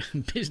TV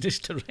business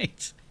to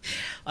rights.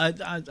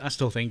 I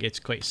still think it's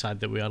quite sad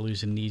that we are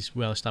losing these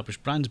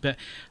well-established brands, but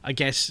I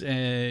guess,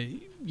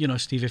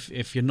 Steve,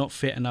 if you're not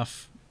fit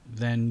enough,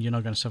 then you're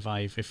not going to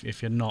survive.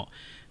 If you're not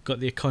got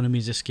the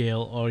economies of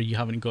scale, or you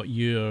haven't got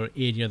your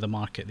area of the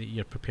market that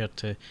you're prepared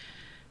to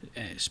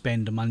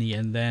spend the money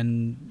in,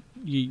 then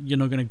you're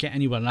not going to get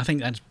anywhere. And I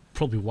think that's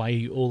probably why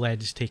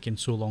OLED is taking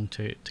so long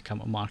to come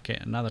to market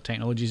and other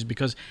technologies,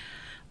 because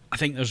I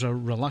think there's a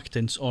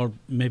reluctance, or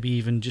maybe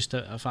even just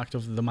a fact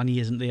of the money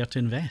isn't there to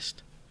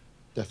invest.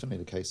 Definitely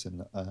the case in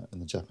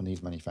the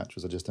Japanese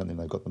manufacturers. I just don't think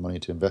they've got the money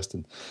to invest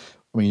in.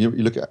 I mean, you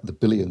look at the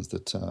billions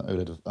that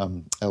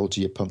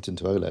LG have pumped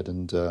into OLED,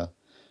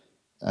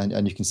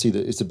 and you can see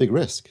that it's a big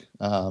risk.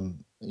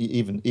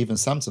 Even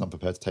Samsung are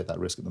prepared to take that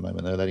risk at the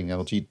moment. They're letting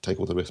LG take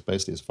all the risk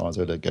basically as far as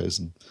OLED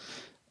goes,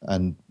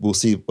 and we'll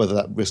see whether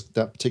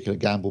that particular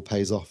gamble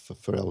pays off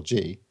for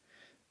LG.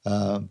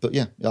 But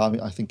yeah, I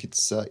mean, I think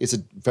it's a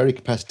very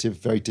competitive,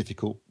 very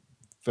difficult,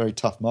 very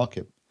tough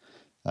market.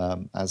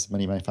 As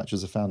many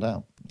manufacturers have found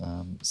out.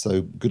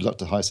 So good luck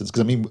to Hisense,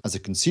 because I mean, as a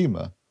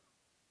consumer,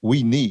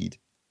 we need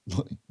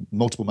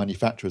multiple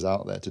manufacturers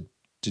out there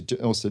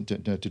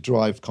to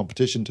drive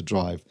competition, to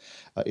drive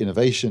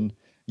innovation.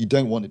 You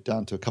don't want it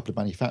down to a couple of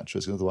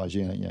manufacturers, because otherwise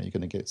you're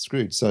going to get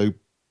screwed. So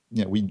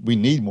we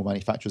need more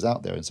manufacturers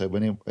out there, and so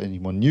when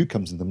anyone new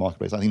comes into the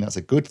marketplace, I think that's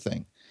a good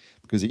thing,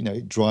 because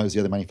it drives the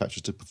other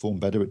manufacturers to perform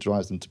better. It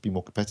drives them to be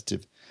more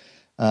competitive.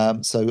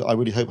 So I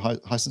really hope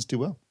Hisense do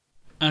well.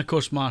 And of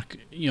course, Mark,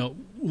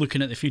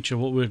 looking at the future,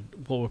 what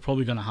we're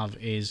probably going to have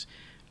is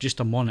just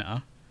a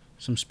monitor,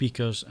 some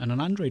speakers, and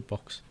an Android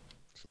box.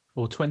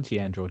 Or 20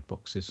 Android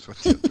boxes.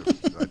 20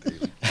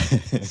 ideally.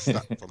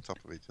 Stacked on top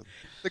of each other.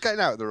 They're getting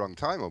out at the wrong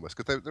time almost,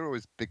 because they're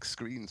always big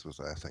screens was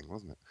their thing,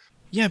 wasn't it?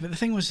 Yeah, but the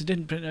thing was, they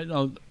didn't.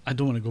 I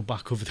don't want to go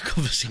back over the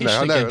conversation.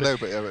 No, again,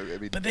 but I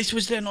mean, but this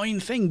was the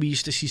annoying thing. We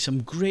used to see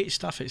some great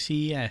stuff at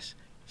CES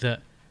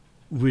that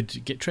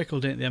would get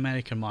trickled into the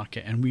American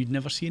market, and we'd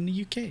never see in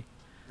the UK.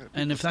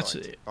 And if that's,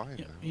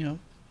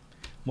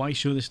 why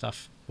show the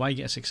stuff? Why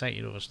get us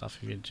excited over stuff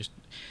if you just,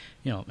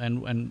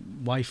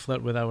 and why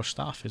flirt with our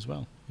staff as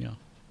well?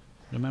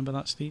 Remember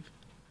that, Steve?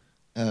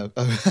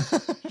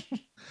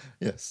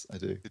 Yes, I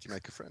do. Did you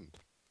make a friend?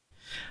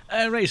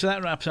 Right, so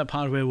that wraps up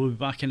hardware. We'll be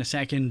back in a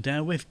second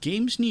with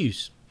games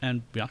news,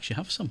 and we actually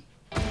have some.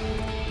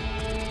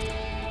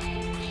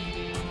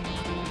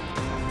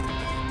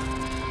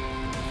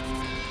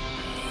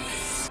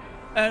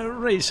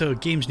 Right, so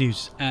games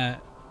news.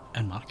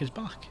 And Mark is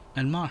back.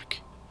 And Mark,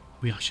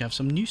 we actually have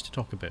some news to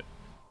talk about.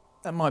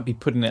 That might be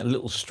putting it a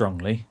little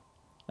strongly.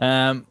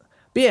 But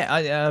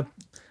yeah,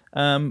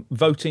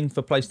 voting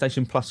for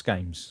PlayStation Plus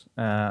games.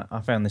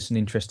 I found this an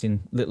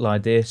interesting little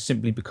idea,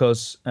 simply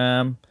because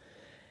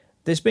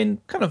there's been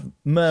kind of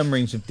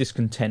murmurings of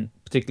discontent,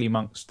 particularly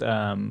amongst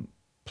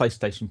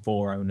PlayStation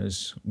 4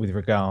 owners, with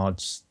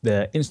regards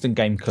the instant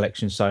game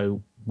collection.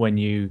 So when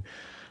you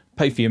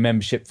pay for your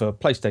membership for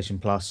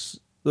PlayStation Plus,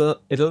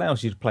 it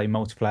allows you to play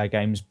multiplayer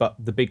games, but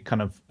the big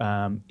kind of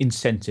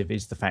incentive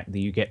is the fact that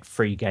you get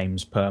free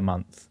games per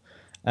month.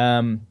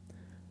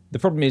 The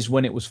problem is,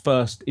 when it was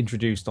first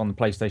introduced on the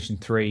PlayStation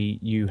 3,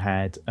 you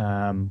had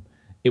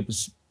it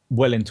was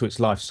well into its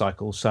life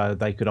cycle, so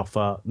they could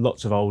offer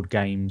lots of old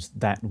games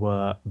that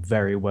were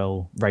very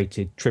well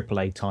rated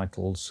AAA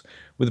titles.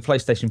 With the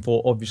PlayStation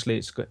 4,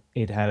 obviously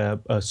it had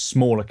a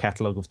smaller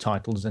catalogue of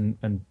titles,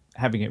 and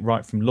having it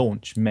right from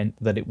launch meant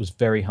that it was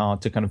very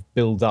hard to kind of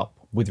build up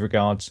with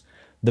regards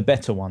the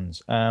better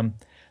ones.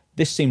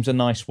 This seems a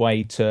nice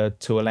way to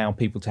allow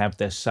people to have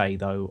their say,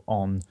 though,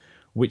 on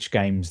which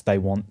games they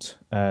want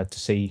to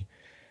see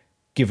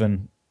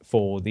given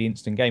for the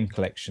instant game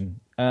collection.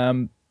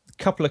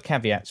 Couple of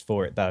caveats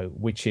for it, though,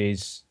 which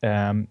is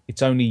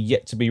it's only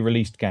yet to be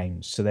released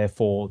games, so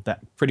therefore that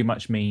pretty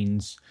much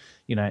means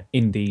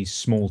indies,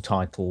 small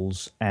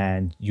titles,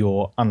 and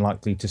you're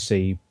unlikely to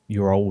see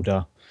your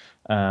older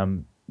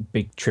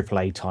big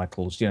AAA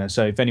titles.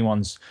 So if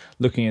anyone's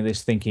looking at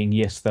this thinking,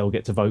 yes, they'll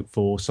get to vote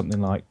for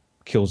something like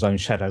Killzone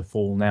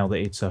Shadowfall now that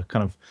it's a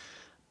kind of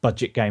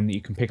budget game that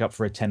you can pick up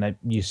for a tenner,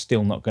 you're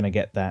still not going to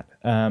get that.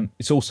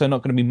 It's also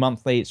not going to be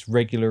monthly, it's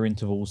regular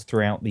intervals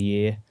throughout the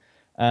year.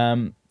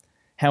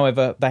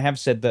 However, they have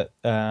said that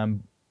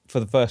for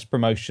the first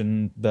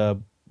promotion,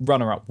 the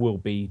runner-up will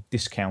be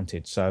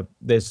discounted. So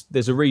there's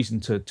a reason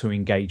to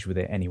engage with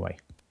it anyway.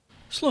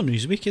 Slow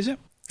news week, is it?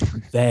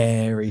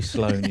 Very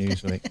slow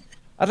news week.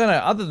 I don't know.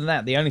 Other than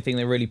that, the only thing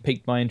that really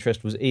piqued my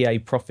interest was EA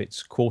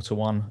profits.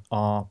 Q1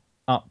 are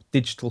up.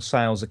 Digital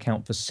sales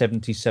account for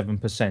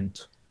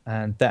 77%,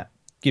 and that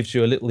gives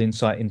you a little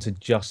insight into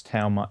just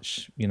how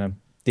much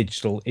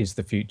digital is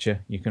the future.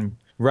 You can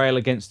rail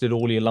against it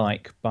all you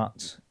like,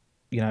 but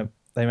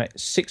they make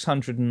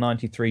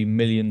 $693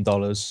 million,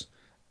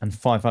 and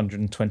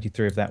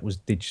 523 of that was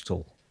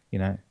digital.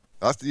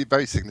 That's a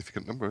very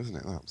significant number, isn't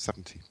it? That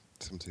 70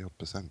 odd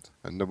percent.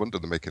 And no wonder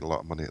they're making a lot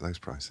of money at those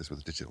prices with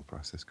the digital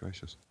prices.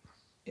 Gracious.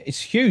 It's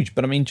huge,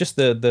 but I mean, just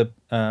the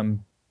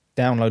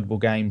downloadable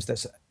games,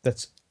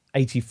 that's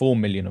 84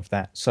 million of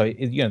that. So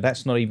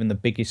that's not even the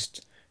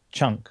biggest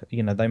chunk.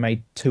 They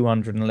made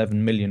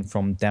 211 million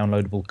from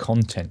downloadable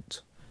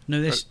content.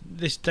 Now, this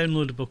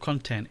downloadable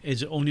content,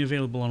 is it only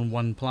available on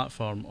one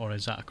platform, or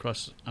is that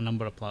across a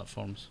number of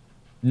platforms?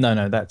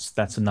 No,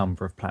 that's a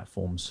number of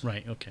platforms.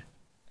 Right. Okay.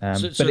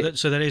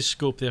 So there is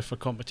scope there for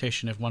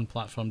competition if one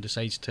platform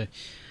decides to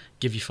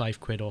give you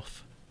 £5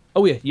 off.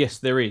 Oh yeah, yes,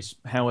 there is.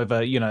 However,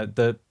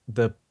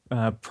 the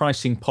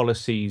pricing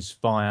policies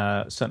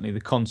via certainly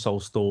the console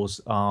stores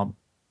are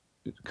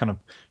kind of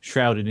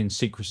shrouded in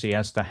secrecy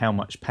as to how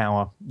much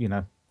power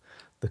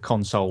the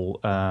console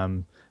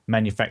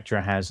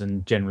manufacturer has,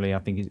 and generally I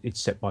think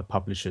it's set by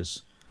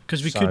publishers.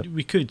 Because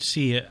we could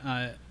see it.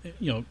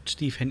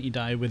 Steve hinted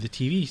at it with the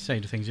TV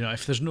side of things.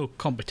 If there's no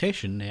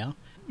competition there,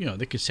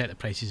 they could set the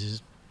prices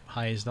as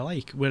high as they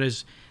like.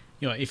 Whereas,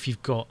 if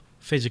you've got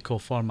physical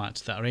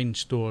formats that are in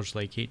stores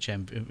like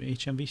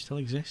HMV still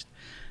exist.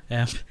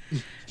 I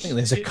think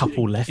there's a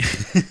couple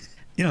left.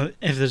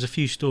 If there's a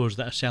few stores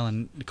that are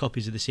selling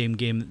copies of the same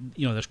game,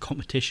 there's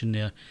competition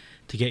there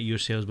to get your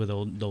sales, where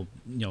they'll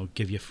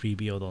give you a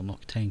freebie, or they'll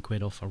knock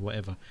 £10 off or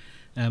whatever.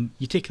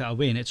 You take that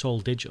away and it's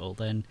all digital,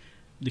 then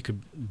they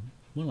could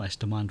more or less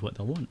demand what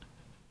they want.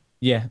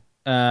 Yeah,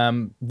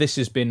 this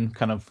has been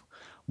kind of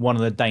one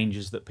of the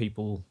dangers that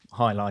people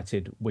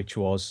highlighted, which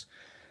was,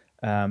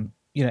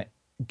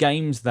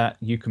 games that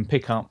you can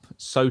pick up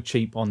so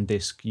cheap on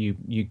disc. You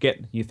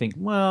think,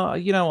 well,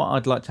 you know what,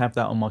 I'd like to have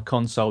that on my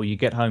console. You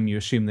get home, you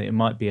assume that it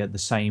might be at the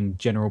same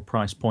general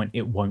price point.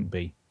 It won't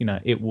be.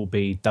 It will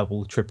be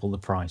double, triple the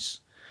price.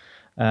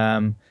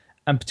 And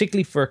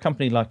particularly for a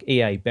company like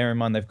EA, bear in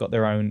mind they've got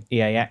their own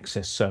EA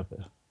Access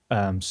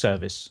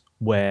service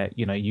where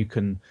you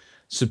can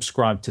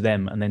subscribe to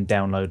them and then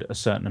download a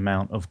certain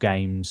amount of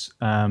games.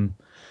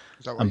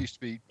 Is that what used to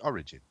be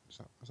Origin? Is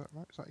that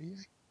right? Is that EA?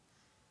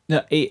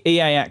 No,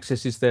 EA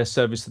Access is their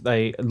service that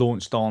they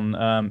launched on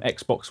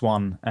Xbox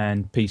One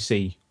and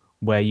PC,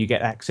 where you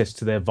get access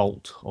to their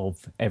vault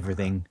of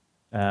everything.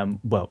 A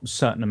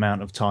certain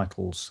amount of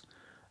titles,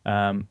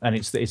 and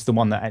it's the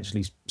one that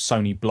actually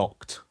Sony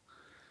blocked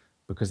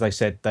because they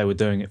said they were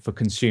doing it for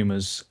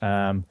consumers.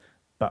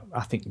 But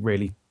I think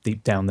really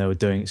deep down they were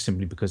doing it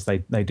simply because they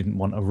didn't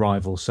want a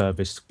rival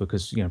service,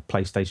 because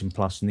PlayStation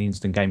Plus and the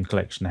Instant Game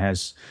Collection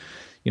has,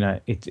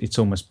 it's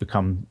almost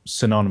become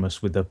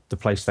synonymous with the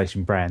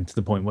PlayStation brand, to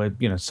the point where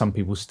some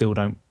people still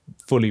don't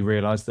fully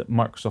realise that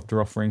Microsoft are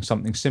offering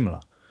something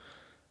similar.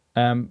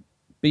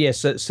 But yeah,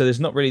 so there's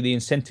not really the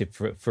incentive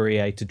for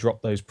EA to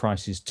drop those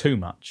prices too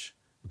much,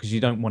 because you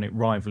don't want it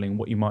rivaling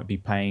what you might be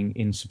paying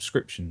in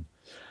subscription.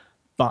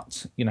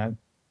 But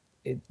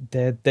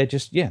they're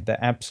just they're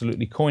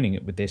absolutely coining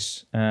it with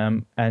this,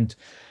 and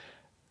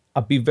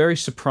I'd be very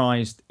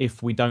surprised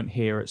if we don't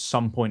hear at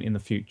some point in the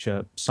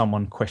future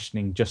someone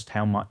questioning just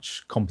how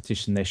much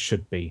competition there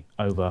should be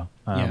over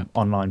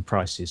online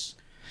prices.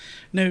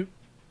 Now,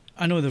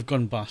 I know they've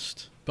gone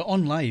bust, but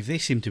on Live they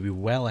seem to be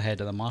well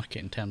ahead of the market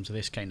in terms of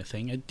this kind of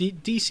thing.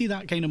 Do you see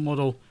that kind of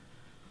model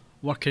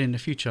working in the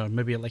future?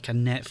 Maybe like a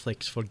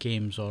Netflix for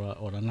games, or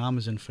an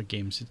Amazon for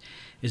games.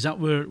 Is that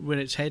where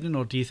it's heading,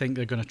 or do you think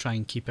they're going to try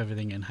and keep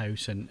everything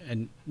in-house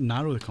and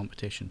narrow the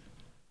competition?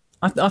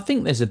 I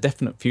think there's a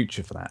definite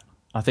future for that.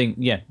 I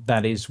think,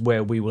 that is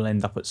where we will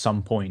end up at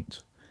some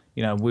point.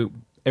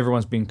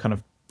 Everyone's been kind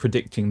of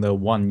predicting the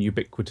one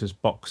ubiquitous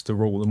box to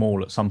rule them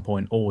all at some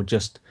point, or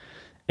just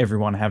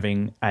everyone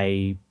having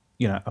a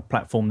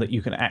platform that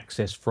you can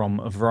access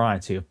from a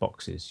variety of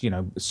boxes.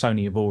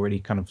 Sony have already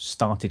kind of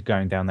started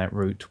going down that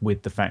route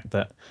with the fact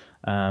that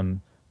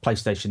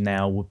PlayStation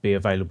Now would be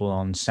available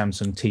on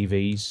Samsung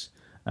TVs.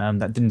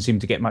 That didn't seem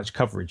to get much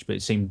coverage, but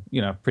it seemed,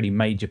 a pretty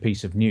major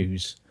piece of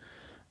news.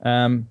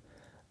 And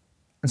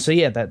so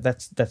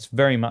that's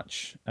very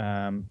much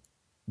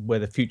where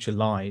the future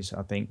lies,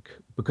 I think,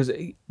 because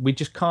we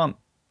just can't.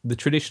 The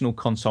traditional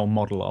console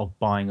model of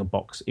buying a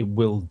box, it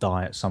will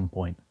die at some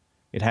point.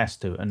 It has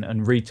to,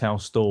 and retail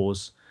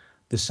stores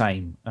the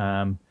same.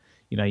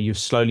 You're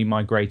slowly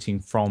migrating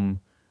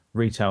from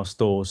retail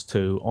stores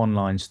to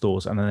online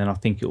stores, and then I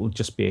think it will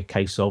just be a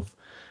case of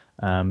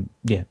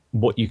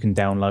what you can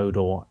download,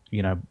 or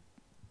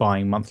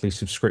buying monthly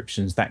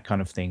subscriptions, that kind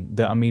of thing.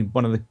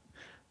 One of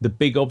the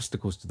big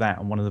obstacles to that,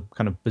 and one of the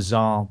kind of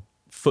bizarre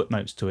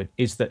footnotes to it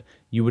is that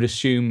you would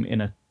assume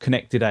in a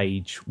connected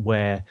age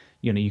where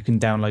you can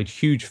download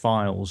huge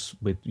files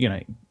with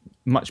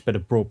much better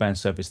broadband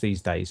service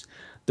these days,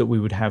 that we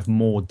would have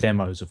more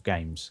demos of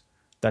games.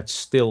 That's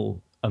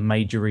still a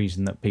major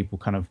reason that people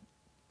are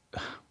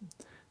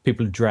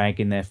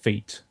dragging their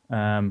feet.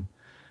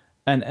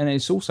 And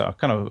it's also a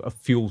kind of a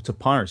fuel to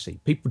piracy.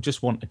 People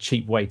just want a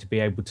cheap way to be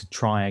able to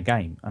try a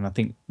game. And I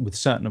think with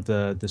certain of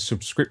the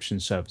subscription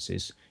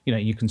services,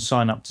 you can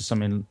sign up to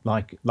something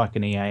like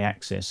an EA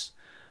Access,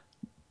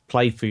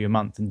 play for your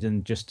month, and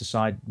then just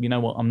decide,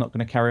 what, I'm not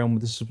going to carry on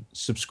with the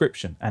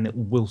subscription. And it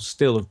will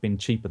still have been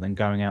cheaper than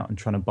going out and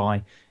trying to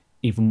buy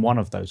even one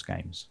of those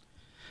games.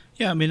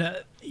 Yeah, I mean,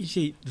 you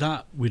see,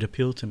 that would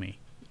appeal to me.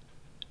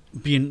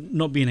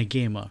 Not being a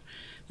gamer,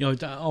 I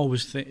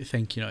always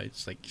think,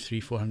 it's like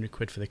 300-400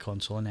 quid for the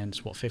console, and then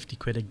it's what, 50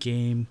 quid a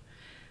game.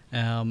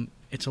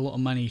 It's a lot of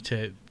money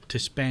to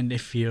spend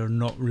if you're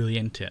not really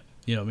into it.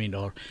 You know what I mean?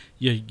 Or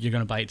you're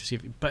going to buy it to see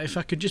it. But if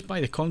I could just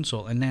buy the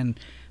console and then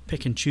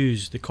pick and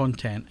choose the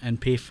content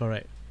and pay for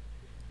it,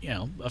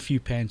 a few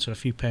pence or a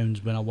few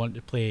pounds when I want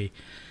to play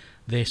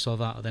this or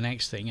that or the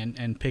next thing,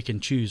 and pick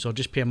and choose, or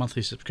just pay a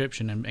monthly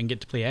subscription and get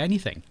to play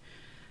anything,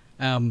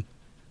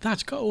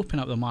 that's got to open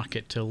up the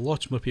market to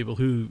lots more people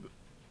who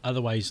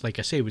otherwise, like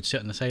I say, would sit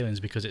on the sidelines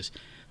because it's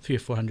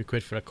 300 or 400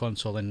 quid for a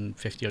console and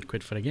 50 odd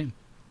quid for a game.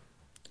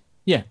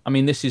 Yeah, I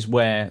mean, this is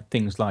where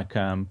things like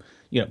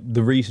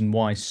the reason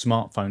why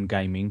smartphone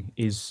gaming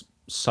is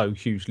so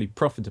hugely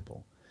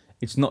profitable.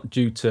 It's not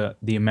due to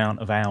the amount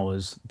of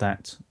hours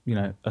that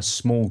a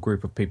small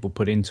group of people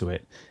put into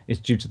it. It's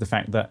due to the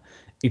fact that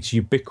it's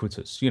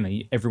ubiquitous.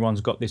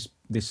 Everyone's got this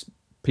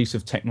piece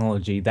of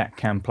technology that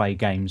can play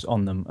games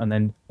on them, and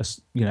then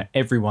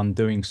everyone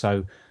doing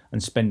so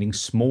and spending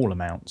small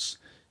amounts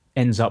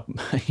ends up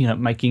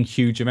making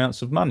huge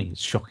amounts of money,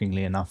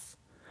 shockingly enough.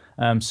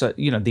 So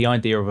the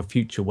idea of a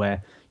future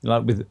where,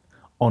 like with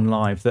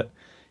OnLive, that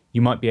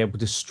you might be able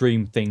to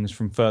stream things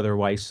from further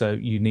away, so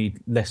you need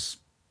less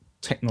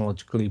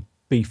technologically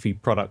beefy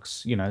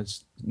products.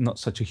 It's not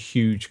such a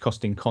huge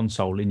costing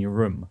console in your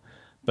room,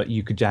 but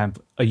you could have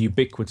a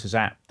ubiquitous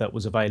app that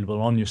was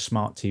available on your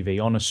smart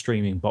TV, on a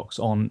streaming box,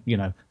 on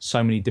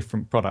so many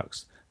different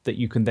products that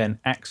you can then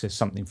access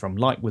something from,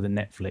 like with a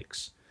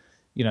Netflix.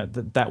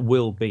 That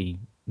will be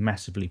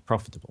massively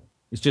profitable.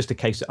 It's just a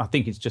case. I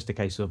think it's just a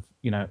case of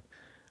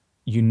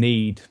you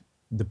need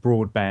the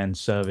broadband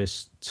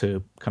service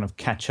to kind of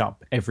catch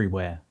up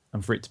everywhere,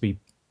 and for it to be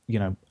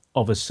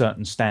of a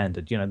certain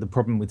standard. The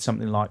problem with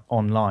something like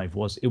OnLive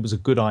was it was a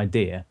good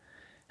idea.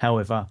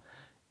 However,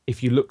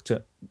 if you looked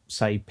at,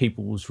 say,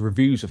 people's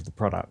reviews of the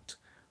product,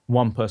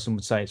 one person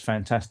would say it's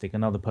fantastic,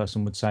 another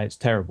person would say it's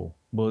terrible.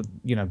 Well,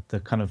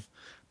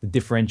 the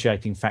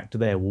differentiating factor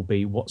there will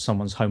be what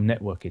someone's home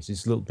network is.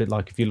 It's a little bit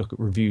like if you look at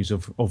reviews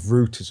of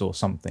routers or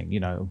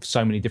something, of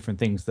so many different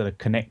things that are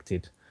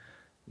connected.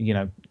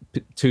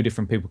 Two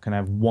different people can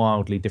have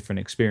wildly different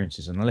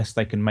experiences, and unless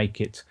they can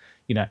make it,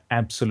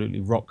 absolutely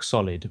rock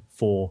solid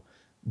for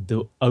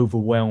the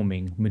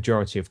overwhelming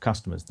majority of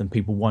customers, then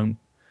people won't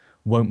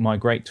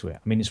migrate to it.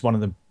 I mean, it's one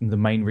of the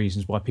main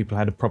reasons why people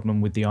had a problem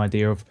with the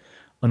idea of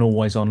an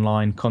always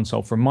online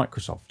console from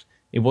Microsoft.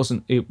 It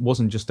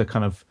wasn't just a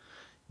kind of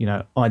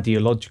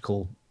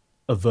ideological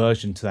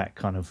aversion to that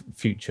kind of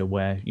future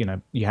where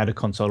you had a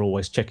console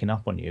always checking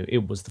up on you.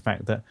 It was the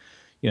fact that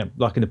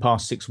like in the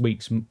past 6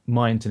 weeks,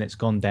 my internet's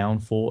gone down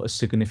for a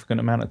significant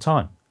amount of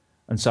time,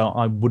 and so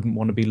I wouldn't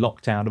want to be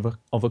locked out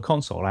of a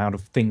console, out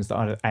of things that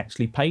I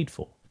actually paid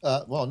for.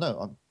 Well, no,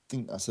 I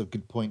think that's a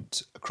good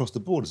point across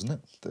the board, isn't it?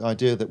 The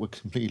idea that we're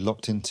completely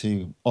locked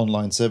into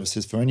online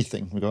services for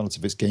anything, regardless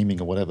if it's gaming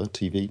or whatever,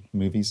 TV,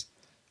 movies.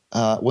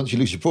 Once you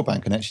lose your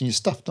broadband connection, you're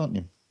stuffed, aren't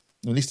you?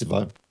 At least if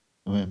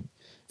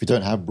you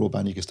don't have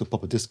broadband, you can still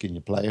pop a disc in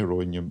your player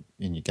or in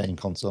your game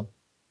console.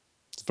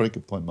 It's a very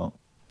good point, Mark.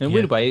 In a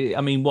weird way,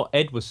 I mean, what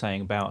Ed was saying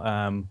about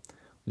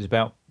was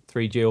about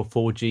 3G or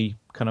 4G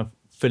kind of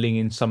filling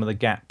in some of the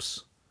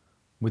gaps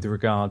with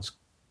regards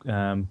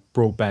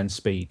broadband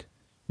speed.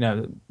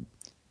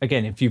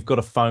 Again, if you've got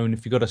a phone,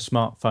 if you've got a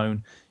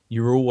smartphone,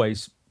 you're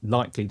always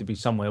likely to be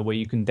somewhere where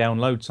you can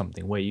download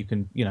something, where you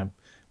can,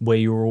 where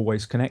you're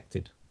always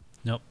connected.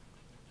 Nope,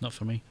 not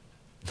for me.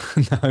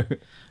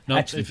 No,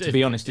 actually, to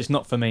be honest, it's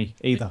not for me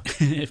either.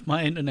 If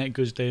my internet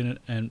goes down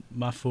and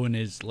my phone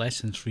is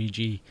less than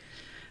 3G,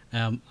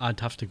 I'd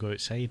have to go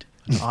outside.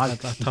 I'd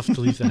have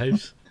to leave the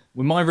house.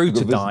 When my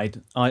router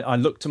died, I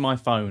looked at my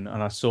phone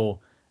and I saw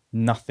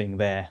nothing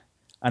there.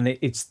 And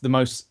it's the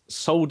most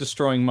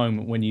soul-destroying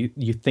moment when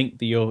you think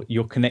that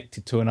you're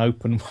connected to an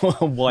open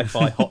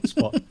Wi-Fi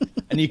hotspot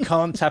and you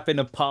can't tap in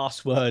a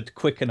password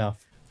quick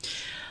enough.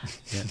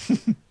 Yeah.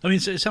 I mean,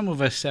 so some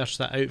of us search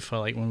that out for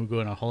like when we go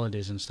on our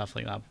holidays and stuff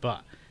like that.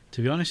 But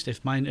to be honest,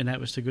 if my internet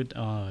was too good,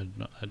 I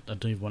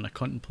don't even want to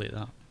contemplate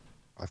that.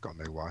 I've got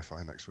no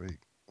Wi-Fi next week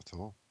at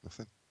all.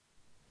 Nothing.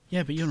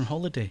 Yeah, but you're on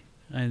holiday,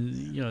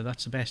 and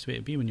that's the best way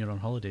to be when you're on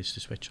holidays, to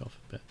switch off.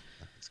 But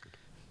Yeah, that's good.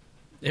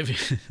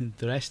 if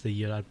the rest of the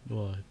year, I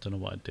don't know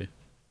what I'd do.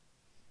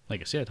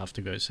 Like I said, I'd have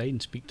to go outside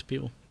and speak to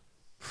people.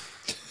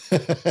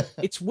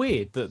 It's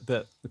weird that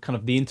the kind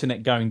of the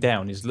internet going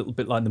down is a little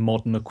bit like the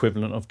modern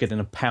equivalent of getting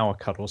a power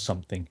cut or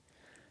something.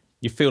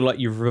 You feel like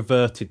you've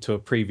reverted to a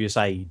previous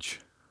age.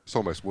 It's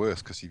almost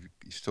worse because you've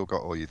still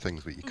got all your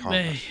things, but you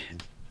can't.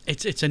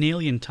 It's an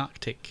alien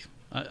tactic.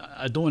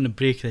 I don't want to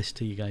break this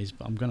to you guys,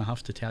 but I'm going to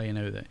have to tell you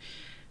now that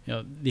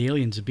the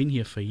aliens have been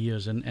here for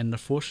years, and they're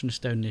forcing us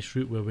down this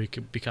route where we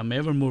could become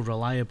ever more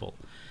reliable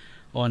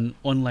on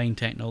online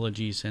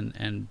technologies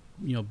and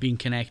being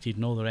connected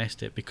and all the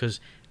rest of it, because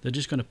they're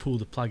just going to pull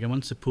the plug, and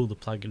once they pull the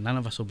plug, none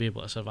of us will be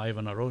able to survive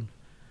on our own,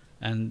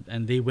 and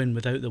they win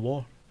without the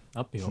war.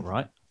 That'd be all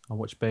right. I'll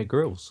watch Bear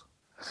Grylls.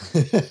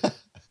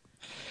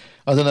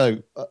 I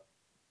don't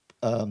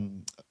know.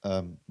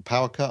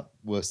 Power cut,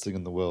 worst thing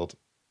in the world.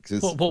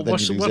 What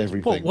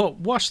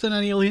worse than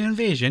an alien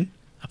invasion?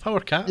 A power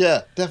cut?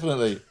 Yeah,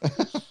 definitely.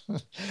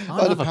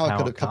 I had a power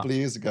cut a couple cut. of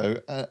years ago,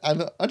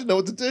 and I didn't know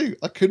what to do.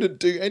 I couldn't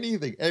do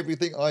anything.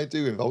 Everything I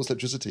do involves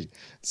electricity.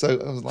 So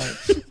I was like,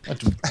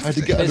 I had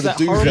to get under the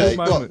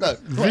duvet.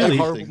 Really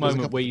horrible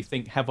moment where you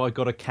think, have I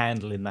got a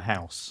candle in the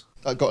house?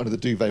 I got under the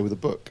duvet with a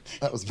book.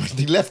 That was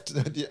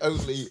the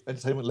only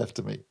entertainment left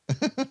to me.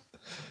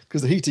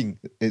 Because the heating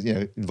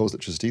involves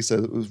electricity, so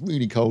it was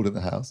really cold in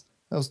the house.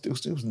 It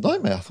was a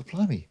nightmare. I thought,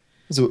 blimey.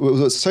 It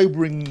was a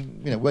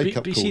sobering, wake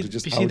up call to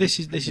just. You see, this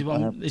is what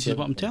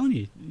I'm telling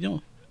you.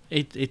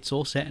 It's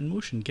all set in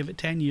motion. Give it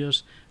 10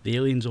 years, the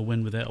aliens will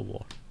win without a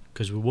war,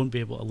 because we won't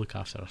be able to look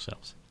after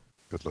ourselves.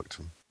 Good luck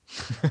to them.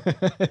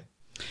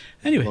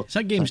 Anyway, is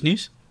that games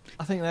news?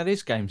 I think that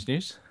is games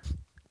news.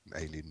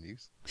 Alien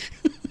news.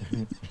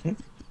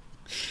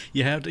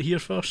 You heard it here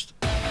first.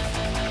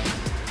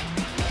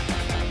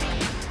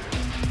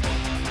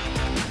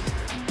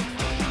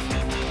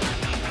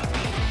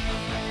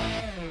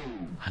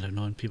 I don't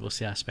know, and people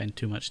say I spend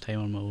too much time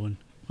on my own.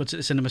 What's at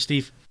the cinema,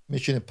 Steve?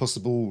 Mission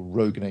Impossible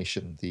Rogue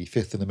Nation, the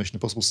fifth in the Mission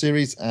Impossible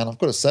series, and I've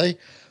got to say,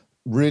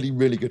 really,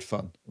 really good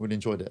fun. Really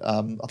enjoyed it.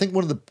 I think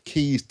one of the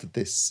keys to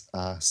this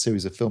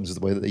series of films is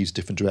the way that they use a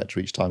different director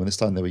each time, and this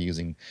time they were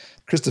using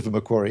Christopher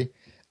McQuarrie,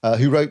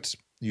 who wrote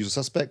Usual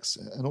Suspects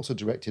and also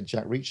directed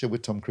Jack Reacher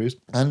with Tom Cruise.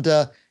 And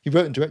he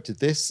wrote and directed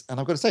this, and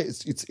I've got to say,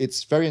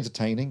 it's very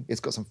entertaining.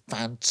 It's got some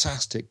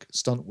fantastic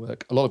stunt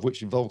work, a lot of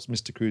which involves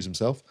Mr. Cruise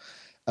himself,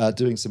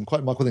 doing some quite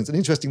remarkable things. And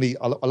interestingly,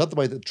 I love the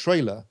way that the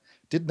trailer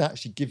didn't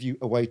actually give you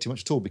away too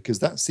much at all, because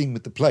that scene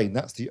with the plane,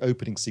 that's the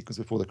opening sequence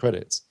before the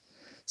credits.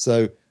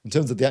 So in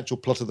terms of the actual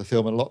plot of the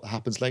film and a lot that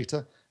happens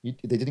later, they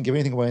didn't give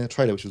anything away in the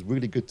trailer, which was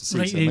really good to see.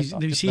 Right, so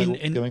you've seen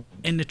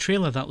in the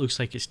trailer that looks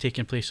like it's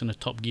taking place on a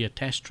Top Gear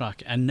test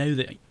track, and now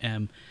that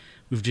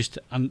we've just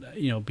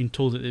been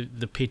told that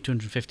they paid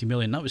 $250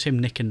 million, that was him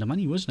nicking the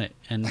money, wasn't it,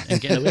 and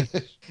getting away.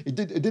 It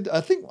did.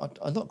 I think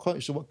I'm not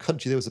quite sure what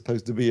country they were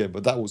supposed to be in,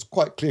 but that was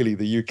quite clearly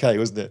the UK,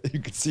 wasn't it? You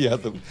could see how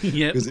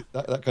because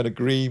that kind of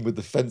green with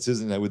the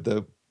fences, with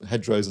the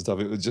hedgerows and stuff.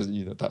 It was just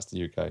that's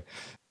the UK.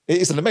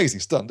 It's an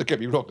amazing stunt. Don't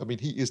get me wrong. I mean,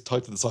 he is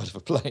tied to the side of a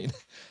plane,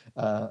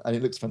 and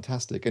it looks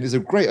fantastic. And it's a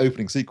great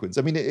opening sequence.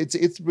 I mean, it's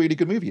a really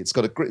good movie. It's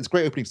got a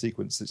great opening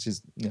sequence, which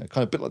is kind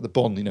of a bit like the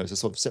Bond. It's a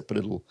sort of separate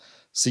little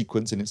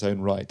sequence in its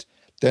own right.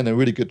 Then a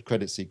really good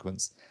credit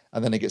sequence,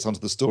 and then it gets onto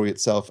the story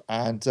itself.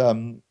 And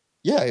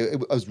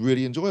it was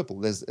really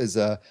enjoyable. There's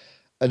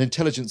an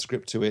intelligent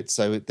script to it,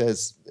 so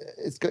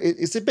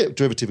it's a bit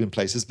derivative in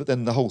places, but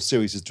then the whole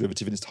series is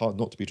derivative, and it's hard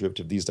not to be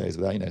derivative these days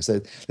without, so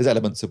there's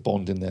elements of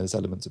Bond in there, there's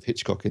elements of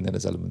Hitchcock in there,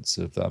 there's elements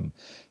of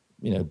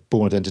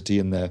Bourne Identity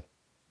in there,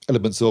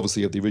 elements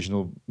obviously of the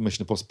original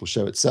Mission Impossible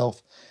show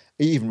itself.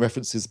 It even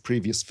references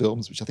previous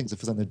films, which I think is the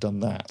first time they've done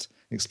that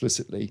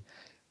explicitly.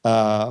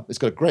 It's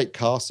got a great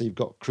cast, so you've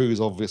got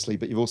Cruise obviously,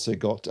 but you've also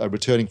got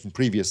returning from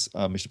previous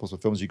Mission Impossible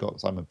films, you've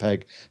got Simon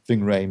Pegg,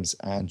 Ving Rhames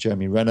and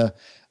Jeremy Renner.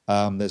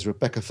 There's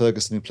Rebecca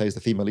Ferguson, who plays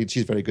the female lead.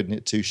 She's very good in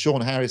it too.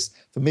 Sean Harris,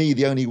 for me,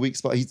 the only weak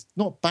spot. He's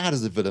not bad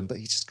as a villain, but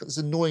he's just got this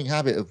annoying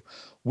habit of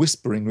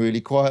whispering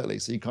really quietly,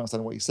 so you can't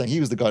understand what he's saying. He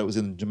was the guy that was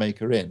in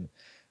Jamaica Inn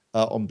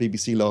on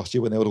BBC last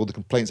year when there were all the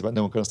complaints about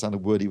no one could understand a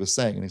word he was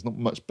saying, and he's not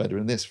much better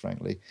in this,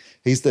 frankly.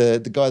 He's the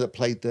guy that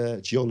played the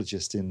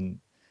geologist in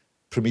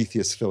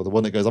Prometheus film, the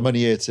one that goes, "I'm only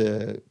here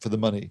for the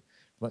money."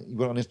 Like, you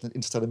went on an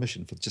interstellar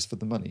mission just for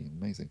the money.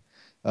 Amazing.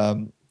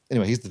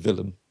 Anyway, he's the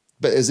villain.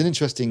 But there's an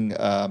interesting,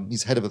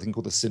 he's head of a thing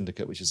called the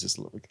Syndicate, which is this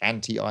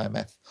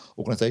anti-IMF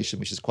organization,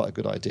 which is quite a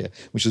good idea,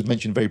 which was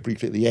mentioned very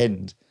briefly at the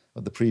end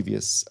of the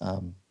previous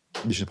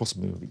Mission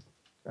Impossible movie.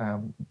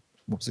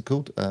 What was it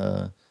called?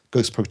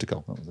 Ghost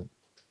Protocol, that was it.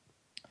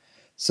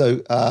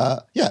 So,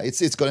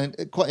 it's got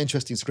a quite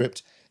interesting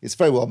script. It's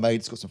very well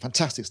made. It's got some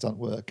fantastic stunt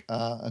work,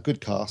 a good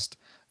cast,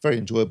 very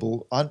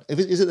enjoyable.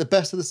 Is it the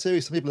best of the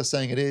series? Some people are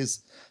saying it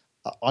is.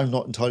 I'm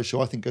not entirely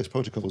sure. I think Ghost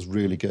Protocol was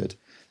really good.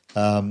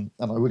 And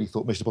I really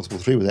thought Mission Impossible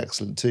 3 was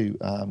excellent too,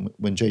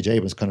 when J.J.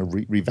 Abrams kind of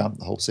revamped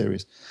the whole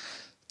series.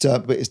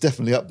 but it's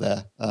definitely up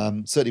there.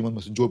 Certainly one of the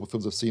most enjoyable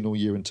films I've seen all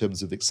year in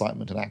terms of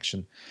excitement and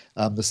action.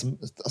 There's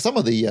some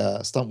of the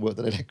stunt work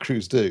that Ed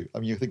Cruz do. I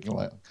mean, you're thinking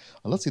like,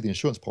 I'd love to see the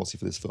insurance policy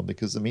for this film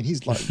because I mean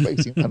he's like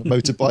racing around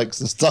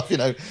motorbikes and stuff, you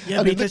know.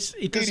 Yeah, and but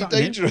he does really that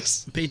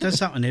dangerous. But he does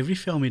that on every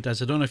film he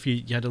does. I don't know if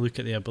you had a look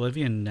at the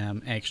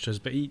Oblivion extras,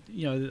 but he,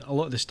 you know, a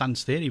lot of the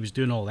stunts there he was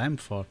doing all them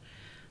for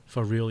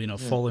real. You know,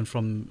 falling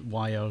from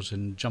wires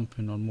and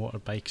jumping on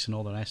motorbikes and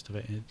all the rest of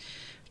it. The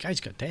guy's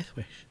got death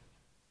wish.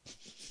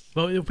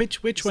 Well,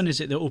 which one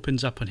is it that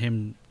opens up on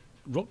him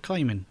rock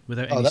climbing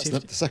without any that's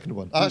safety? the second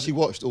one. I actually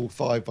watched all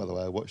 5, by the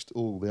way. I watched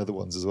all the other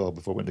ones as well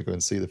before I went to go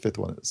and see the 5th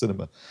one at the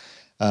cinema.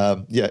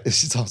 It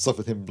starts off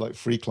with him like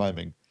free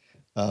climbing,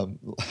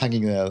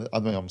 hanging there. I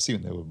mean, I'm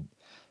assuming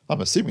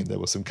there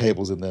were some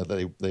cables in there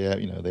that they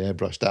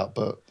airbrushed out,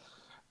 but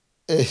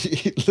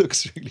it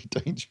looks really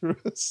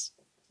dangerous.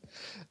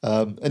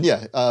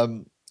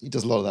 He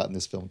does a lot of that in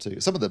this film too.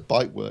 Some of the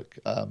bike work,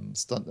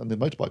 stunt and the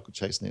motorbike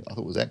chasing it, I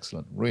thought was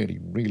excellent. Really,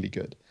 really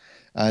good.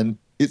 And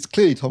it's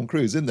clearly Tom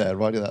Cruise in there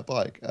riding that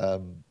bike.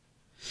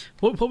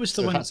 What was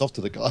the one? Hats off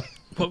to the guy.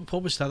 What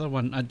was the other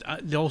one?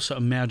 They all sort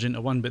of merge into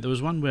one, but there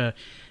was one where it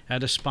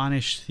had a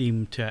Spanish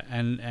theme to it,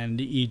 and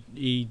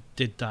he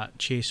did that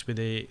chase with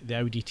the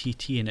Audi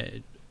TT in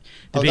it.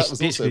 That was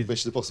also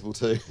Mission Impossible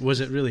too. Was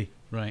it really?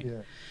 Right.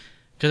 Yeah.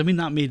 Because I mean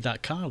that made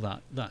that car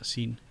that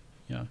scene.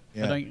 Yeah.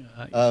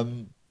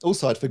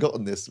 Also, I'd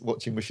forgotten this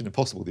watching Mission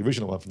Impossible, the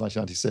original one from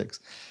 1996.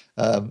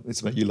 It's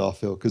to make you laugh,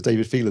 Phil, because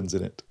David Phelan's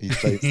in it. He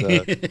plays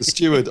the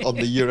steward on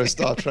the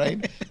Eurostar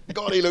train.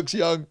 God, he looks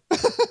young.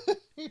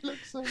 He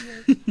looks so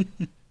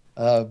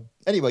young.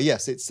 Anyway,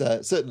 yes, it's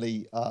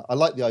certainly. I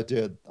like the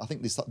idea. I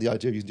think the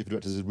idea of using different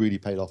directors has really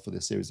paid off for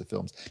this series of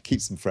films.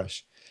 Keeps them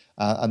fresh,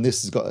 and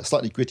this has got a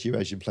slightly grittier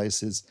edge in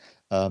places,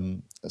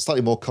 a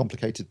slightly more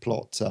complicated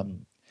plot.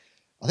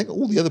 I think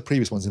all the other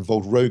previous ones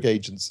involved rogue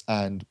agents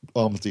and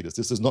arms dealers.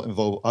 This does not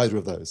involve either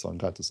of those, so I'm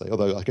glad to say.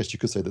 Although I guess you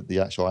could say that the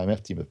actual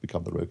IMF team have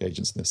become the rogue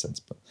agents in this sense.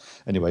 But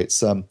anyway, it's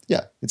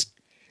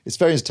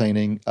very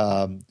entertaining.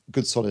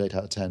 Good solid 8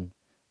 out of 10.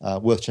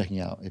 Worth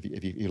checking out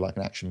if you like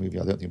an action movie.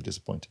 I don't think you'll be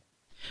disappointed.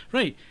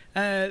 Right.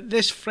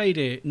 This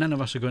Friday, none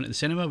of us are going to the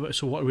cinema,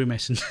 so what are we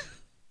missing?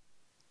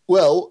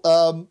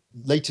 Well,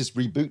 latest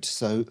reboot.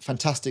 So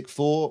Fantastic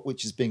Four,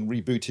 which is being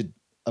rebooted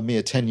a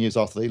mere 10 years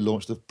after they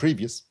launched the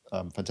previous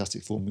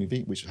Fantastic Four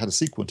movie, which had a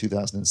sequel in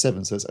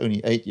 2007. So it's only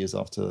 8 years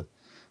after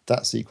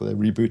that sequel. They're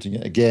rebooting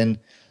it again.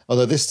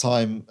 Although this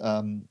time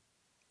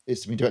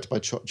it's been directed by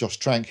Josh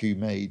Trank, who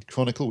made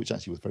Chronicle, which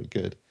actually was very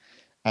good.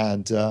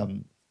 And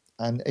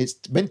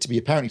it's meant to be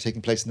apparently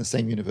taking place in the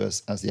same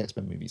universe as the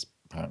X-Men movies,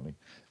 apparently.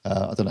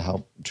 I don't know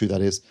how true that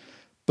is.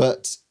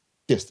 But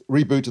yes,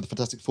 reboot of the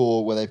Fantastic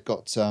Four, where they've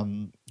got,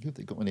 who have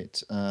they got in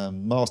it?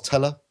 Miles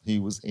Teller,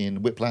 who was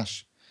in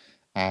Whiplash,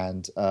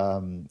 and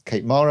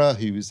Kate Mara,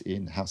 who was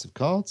in House of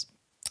Cards,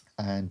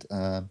 and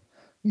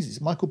he's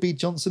Michael B.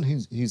 Johnson,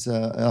 who's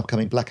an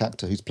upcoming black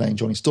actor who's playing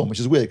Johnny Storm, which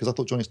is weird because I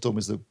thought Johnny Storm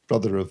was the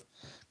brother of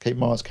Kate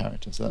Mara's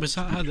character. So was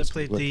that how they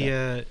played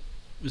the?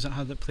 Was that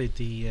how they played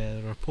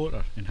the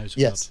reporter in House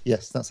of Cards?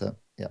 Yes, that's it.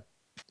 Yeah,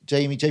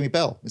 Jamie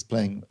Bell is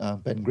playing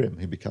Ben Grimm,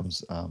 who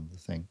becomes the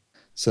Thing.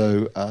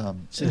 So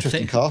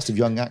interesting cast of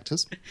young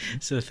actors.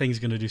 So the Thing's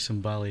going to do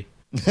some ballet.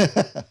 Be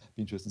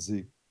interesting to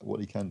see what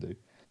he can do.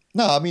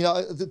 No, I mean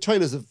the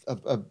trailers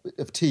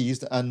have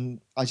teased,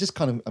 and I'm just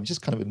kind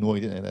of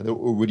annoyed. They're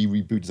already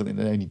rebooted something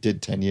they only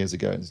did 10 years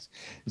ago. It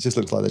just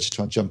looks like they're just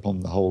trying to jump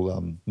on the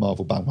whole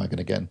Marvel bandwagon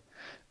again,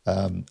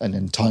 and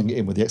then tying it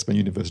in with the X-Men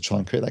universe to try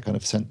and create that kind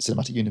of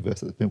cinematic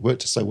universe that's been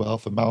worked so well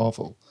for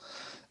Marvel,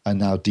 and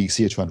now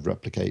DC are trying to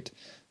replicate.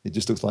 It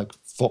just looks like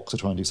Fox are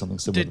trying to do something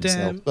similar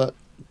themselves. But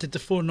did the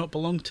Four not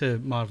belong to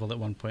Marvel at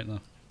one point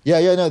though?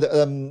 Yeah, no.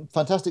 The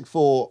Fantastic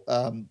Four,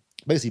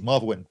 basically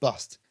Marvel went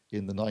bust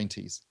in the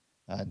 90s.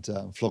 And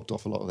flogged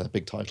off a lot of their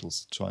big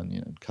titles to try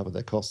and cover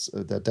their costs,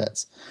 their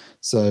debts.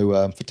 So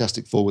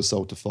Fantastic Four was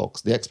sold to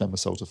Fox, the X-Men was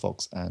sold to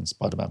Fox, and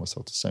Spider-Man was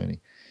sold to Sony,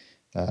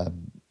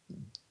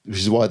 which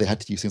is why they had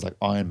to use things like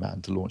Iron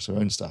Man to launch their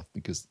own stuff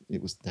because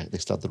they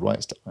still had the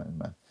rights to Iron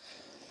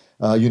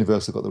Man.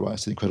 Universal got the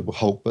rights to the Incredible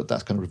Hulk, but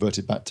that's kind of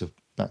reverted back to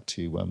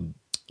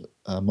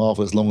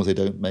Marvel as long as they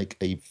don't make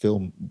a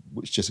film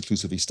which just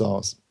exclusively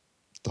stars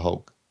the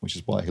Hulk, which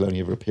is why he'll only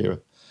ever appear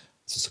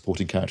as a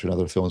supporting character in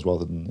other films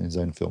rather than in his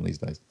own film these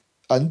days.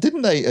 And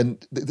didn't they?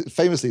 And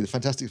famously, the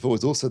Fantastic Four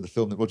was also the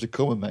film that Roger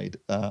Corman made.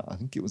 I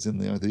think it was in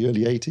the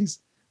early 80s,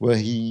 where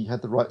he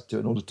had the rights to it.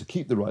 In order to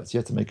keep the rights, he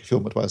had to make a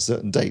film by a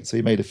certain date. So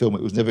he made a film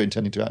it was never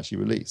intending to actually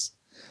release,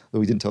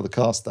 though he didn't tell the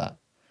cast that,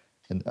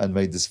 and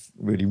made this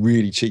really,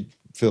 really cheap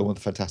film of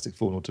the Fantastic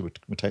Four in order to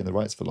retain the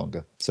rights for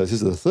longer. So this is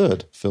the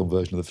third film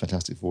version of the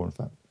Fantastic Four, in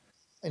fact.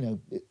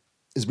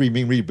 It's being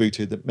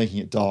rebooted, making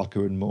it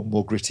darker and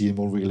more gritty and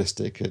more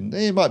realistic, and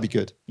it might be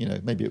good.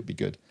 Maybe it would be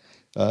good.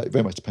 It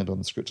very much depends on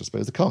the script, I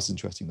suppose. The cast is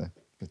interesting though,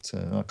 but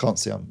I can't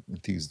say I'm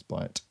enthused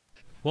by it.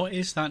 What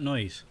is that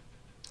noise?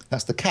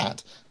 That's the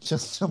cat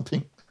just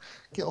jumping.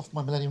 Get off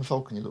my Millennium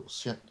Falcon, you little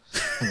shit.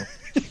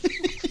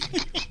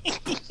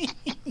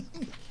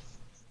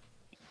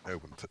 No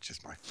one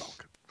touches my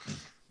falcon.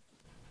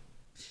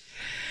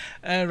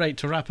 Right,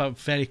 to wrap up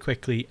very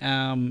quickly,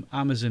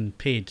 Amazon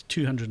paid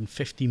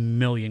 250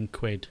 million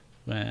quid,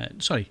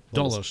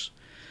 dollars,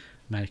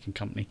 American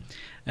company,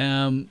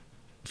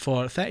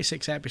 for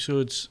 36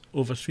 episodes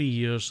over 3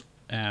 years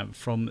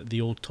from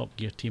the old Top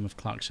Gear team of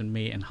Clarkson,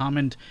 May and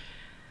Hammond.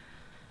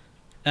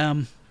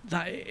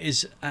 That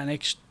is an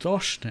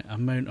extortionate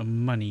amount of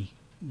money,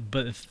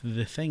 but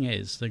the thing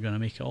is, they're going to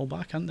make it all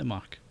back, aren't they,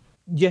 Mark?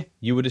 Yeah,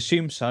 you would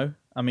assume so.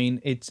 I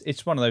mean,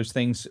 it's one of those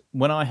things.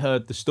 When I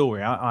heard the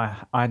story, I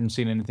hadn't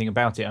seen anything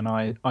about it, and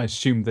I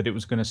assumed that it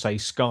was going to say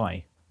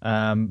Sky.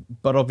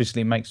 But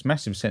obviously, it makes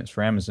massive sense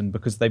for Amazon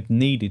because they've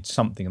needed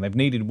something. They've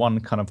needed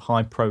one kind of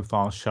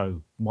high-profile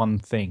show, one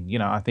thing. You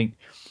know, I think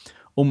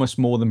almost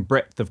more than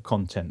breadth of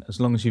content, as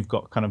long as you've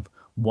got kind of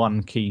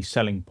one key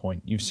selling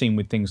point. You've seen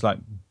with things like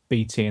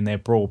BT and their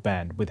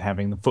broadband with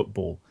having the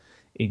football.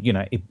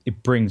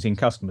 It brings in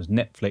customers.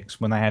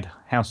 Netflix, when they had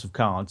House of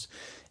Cards,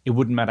 it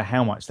wouldn't matter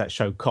how much that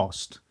show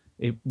cost.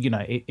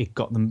 It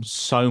got them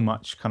so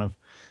much kind of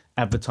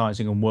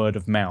advertising and word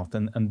of mouth,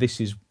 and this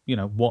is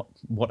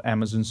what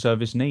Amazon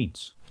service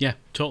needs. Yeah,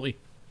 totally.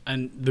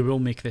 And they will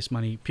make this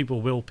money.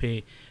 People will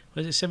pay.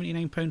 What is it,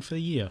 £79 for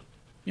the year?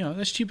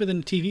 That's cheaper than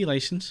a TV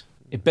license.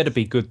 It better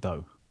be good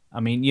though. I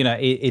mean,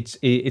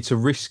 it's a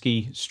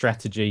risky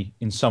strategy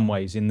in some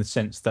ways, in the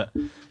sense that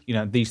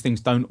these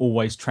things don't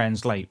always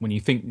translate. When you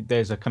think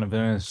there's a kind of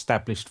an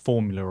established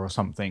formula or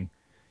something,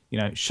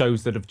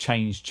 shows that have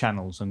changed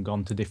channels and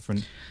gone to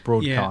different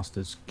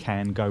broadcasters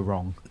can go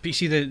wrong. But you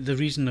see, the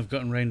reason they've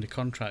gotten around the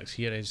contracts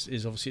here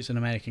is obviously it's an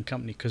American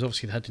company, because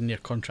obviously they had in their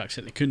contracts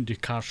that they couldn't do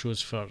car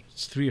shows for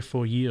 3 or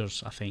 4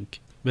 years, I think,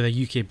 with a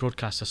UK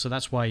broadcaster. So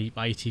that's why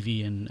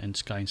ITV and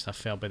Sky and stuff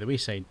fell by the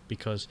wayside,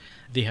 because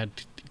they had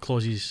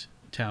clauses,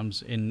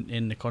 terms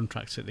in the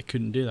contracts that they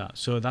couldn't do that.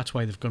 So that's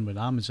why they've gone with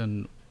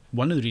Amazon.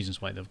 One of the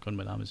reasons why they've gone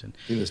with Amazon.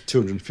 I think there's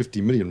 250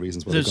 million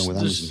reasons why they've gone with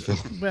Amazon,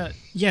 Phil. Well,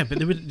 yeah, but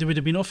they would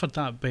have been offered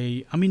that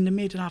by... I mean, they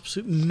made an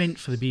absolute mint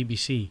for the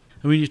BBC.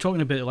 I mean, you're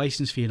talking about the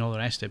licence fee and all the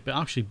rest of it, but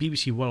actually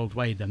BBC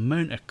Worldwide, the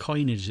amount of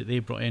coinage that they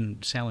brought in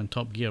selling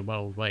Top Gear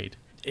worldwide...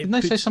 Didn't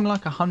they say something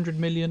like 100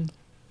 million?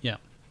 Yeah,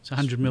 it's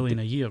 100 million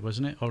a year,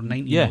 wasn't it? Or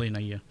 90 million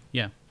a year.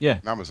 Yeah.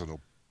 Amazon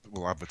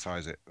will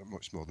advertise it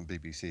much more than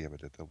BBC ever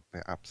did. They'll be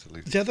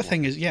absolutely... The other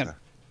thing is,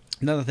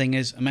 another thing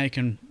is,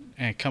 American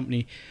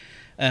company...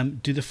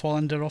 do they fall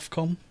under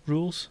Ofcom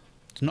rules?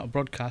 It's not a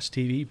broadcast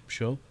TV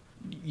show.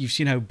 You've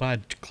seen how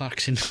bad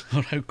Clarkson,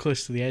 or how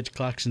close to the edge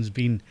Clarkson's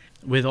been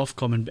with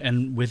Ofcom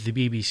and with the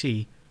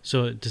BBC.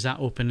 So does that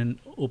open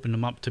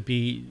them up to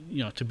be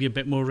a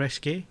bit more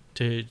risky,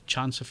 to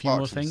chance a few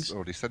more things?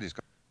 Already said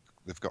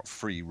they've got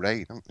free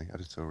reign, haven't they?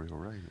 Editorial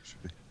reign, it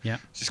should be. Yeah.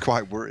 Which is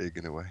quite worrying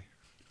in a way,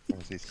 as far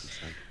as he's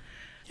concerned.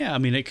 Yeah, I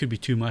mean, it could be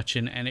too much,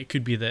 and it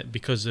could be that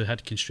because they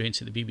had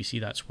constraints at the BBC,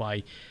 that's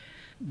why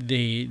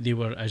they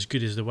were as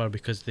good as they were,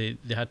 because they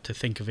had to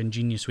think of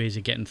ingenious ways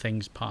of getting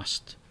things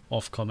past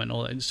Ofcom and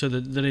all that. So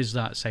there is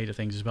that side of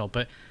things as well.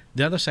 But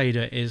the other side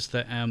of it is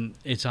that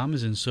it's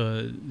Amazon,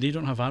 so they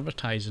don't have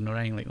advertising or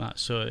anything like that.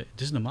 So it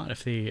doesn't matter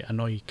if they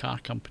annoy car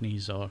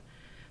companies, or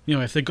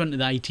if they're going to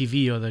the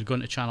ITV or they're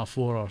going to Channel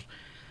 4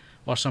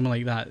 or something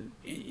like that.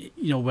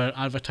 Where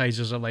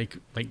advertisers are like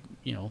I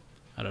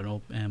don't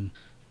know,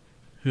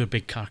 who are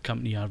big car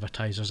company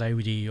advertisers,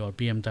 Audi or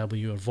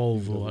BMW or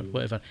Volvo or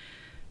whatever.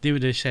 They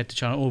would have said to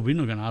Channel, we're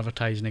not going to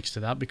advertise next to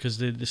that because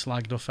they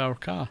slagged off our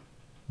car.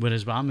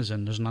 Whereas with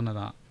Amazon, there's none of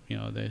that.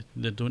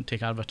 They don't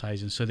take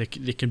advertising, so they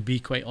can be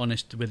quite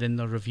honest within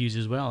their reviews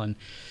as well, and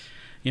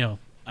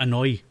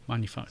annoy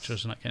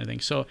manufacturers and that kind of thing.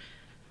 So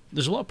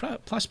there's a lot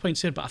of plus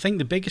points there, but I think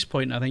the biggest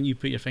point, I think you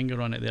put your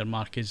finger on it there,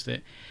 Mark, is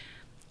that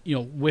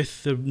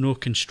with the no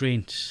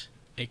constraints,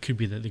 it could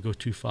be that they go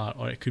too far,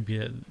 or it could be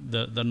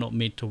that they're not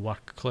made to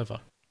work clever.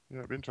 Yeah,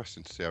 it'd be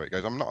interesting to see how it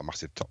goes. I'm not a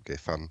massive Top Gear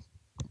fan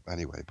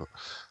anyway, but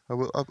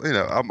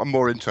I'm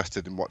more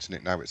interested in watching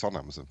it now it's on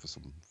Amazon for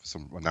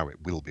some. Well, now it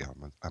will be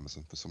on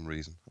Amazon for some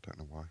reason. I don't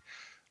know why.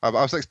 I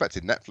was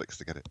expecting Netflix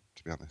to get it,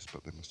 to be honest,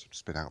 but they must have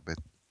just been outbid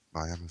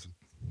by Amazon.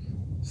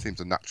 Seems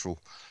a natural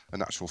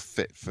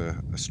fit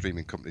for a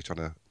streaming company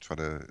trying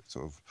to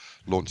sort of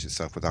launch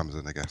itself with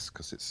Amazon, I guess,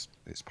 because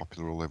it's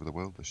popular all over the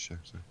world, this show.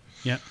 So.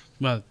 Yeah,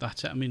 well,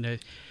 that's it. I mean,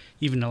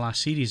 even the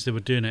last series they were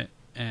doing it.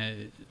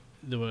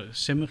 They were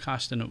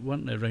simulcasting it,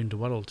 weren't they, around the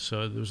world?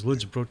 So there was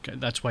loads of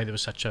broadcast. That's why there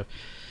was such a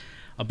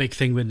big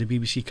thing when the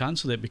BBC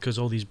cancelled it, because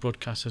all these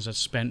broadcasters had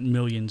spent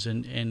millions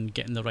in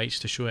getting the rights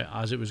to show it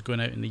as it was going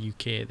out in the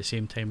UK at the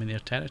same time in their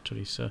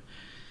territory. So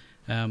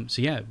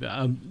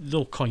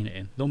they'll coin it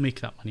in. They'll make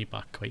that money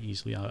back quite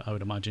easily, I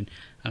would imagine.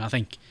 And I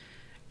think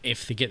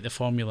if they get the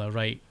formula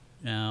right,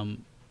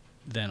 then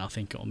I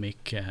think it'll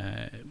make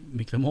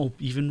them all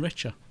even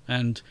richer.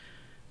 And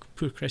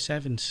poor Chris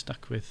Evans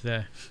stuck with...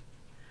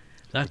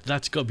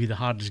 That's got to be the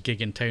hardest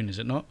gig in town, is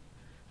it not?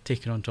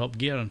 Taking on Top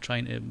Gear and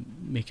trying to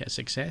make it a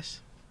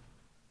success.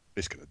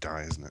 It's going to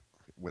die, isn't it?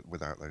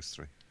 Without those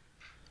three,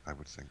 I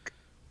would think.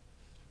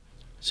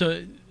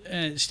 So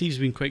Steve's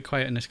been quite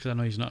quiet in this because I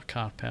know he's not a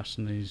car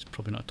person. He's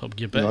probably not Top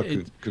Gear, but No,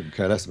 I couldn't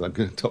care less about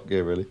Top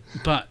Gear, really.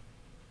 But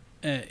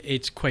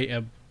it's quite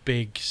a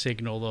big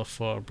signal, though,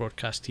 for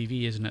broadcast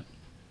TV, isn't it?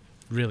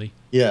 Really?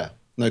 Yeah,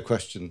 no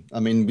question. I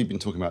mean, we've been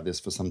talking about this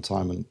for some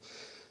time, and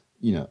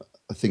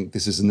I think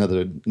this is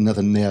another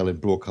nail in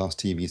broadcast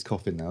TV's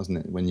coffin now, isn't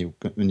it? When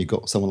you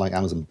got someone like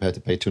Amazon prepared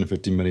to pay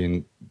 $250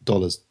 million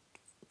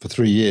for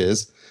 3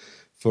 years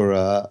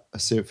for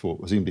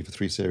presumably for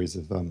 3 series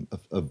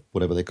of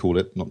whatever they call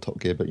it, not Top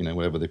Gear, but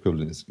whatever the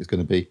equivalent is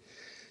going to be.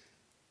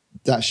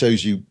 That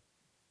shows you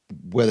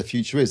where the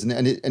future is,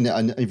 and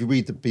if you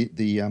read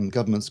the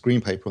government's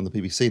green paper on the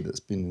BBC that's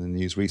been in the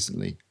news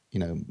recently,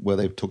 where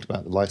they've talked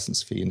about the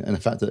license fee and the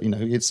fact that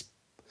it's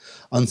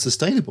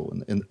unsustainable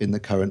in the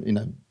current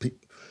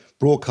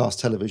broadcast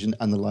television,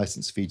 and the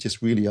license fee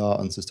just really are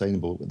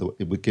unsustainable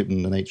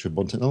given the nature of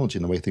modern technology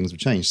and the way things have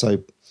changed. So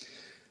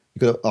you've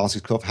got to ask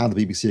yourself how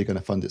the BBC are going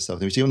to fund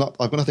itself. I've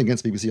got nothing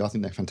against the BBC. I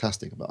think they're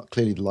fantastic, but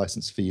clearly the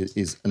license fee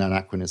is an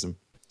anachronism.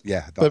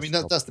 Yeah, but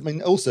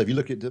also if you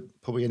look at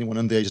probably anyone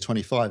under the age of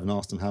 25 and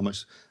ask them how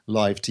much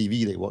live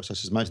TV they watch, I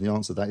should imagine the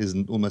answer to that is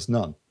almost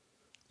none,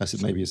 unless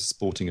it maybe is a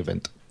sporting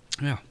event.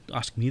 Yeah,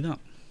 ask me that.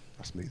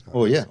 That's me.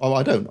 Oh yeah. Oh,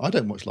 I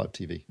don't watch live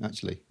TV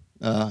actually.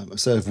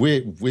 So if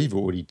we've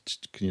already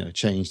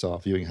changed our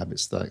viewing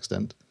habits to that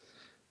extent,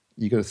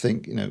 you got to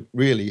think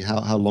really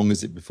how long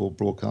is it before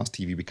broadcast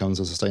TV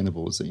becomes as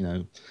sustainable as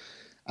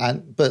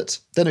but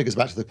then it goes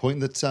back to the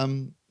point that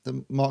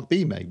Mark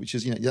B made, which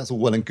is that's all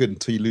well and good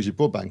until you lose your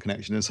broadband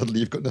connection and suddenly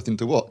you've got nothing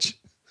to watch.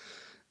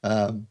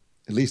 At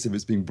least if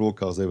it's being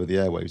broadcast over the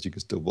airwaves, you can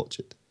still watch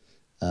it.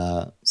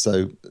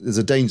 So there's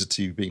a danger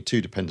to being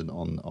too dependent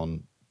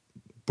on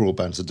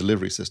broadband as a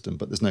delivery system,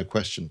 but there's no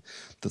question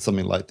that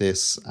something like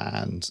this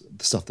and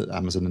the stuff that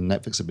Amazon and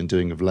Netflix have been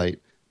doing of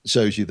late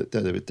shows you that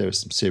there is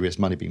some serious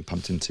money being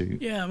pumped into.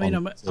 Yeah, I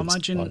mean,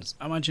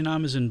 imagine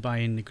Amazon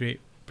buying the Great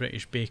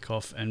British Bake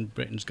Off and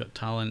Britain's Got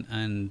Talent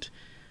and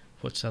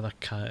what's the other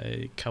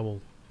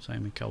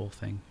Simon Cowell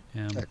thing?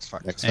 X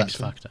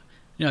Factor.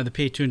 They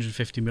pay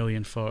 $250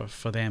 million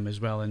for them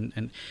as well,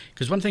 and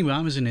because one thing with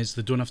Amazon is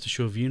they don't have to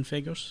show viewing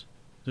figures,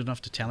 they don't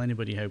have to tell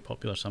anybody how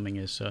popular something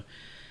is. So,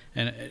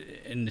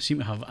 and they seem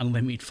to have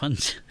unlimited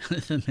funds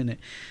at the minute.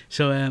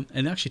 So, and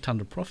they actually turned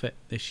a profit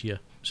this year,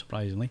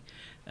 surprisingly.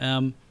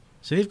 So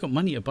they've got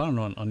money to burn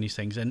on these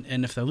things, and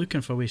if they're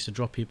looking for ways to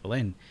draw people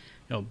in,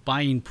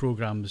 buying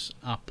programs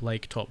up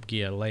like Top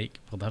Gear, they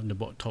haven't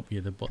bought Top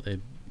Gear, they bought the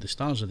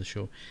stars of the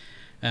show.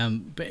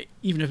 But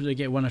even if they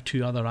get one or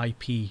two other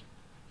IP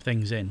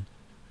things in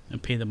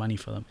and pay the money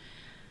for them,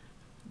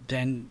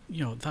 then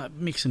that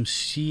makes them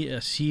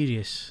a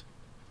serious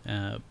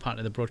part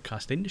of the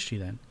broadcast industry.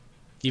 Then,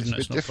 even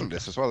it's a bit different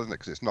this as well, isn't it?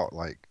 Because it's not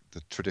like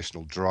the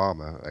traditional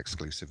drama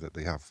exclusive that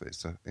they have.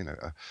 It's a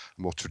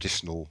more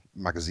traditional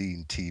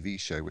magazine TV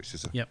show, which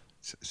is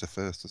it's a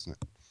first, isn't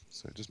it?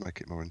 So it does make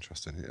it more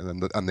interesting,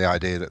 and the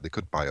idea that they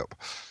could buy up,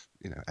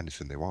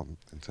 anything they want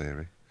in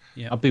theory.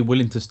 Yeah, I'd be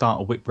willing to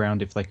start a whip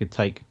round if they could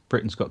take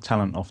Britain's Got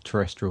Talent off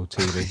terrestrial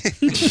TV.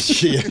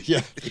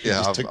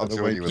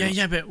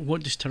 Yeah. But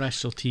what does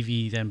terrestrial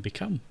TV then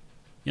become?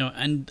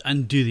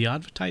 And do the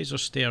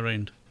advertisers stay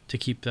around to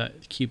keep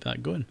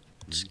that going?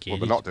 Well,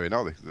 they're not doing,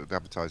 are they? The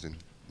advertising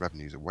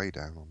revenues are way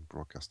down on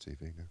broadcast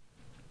TV now.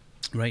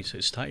 Right, so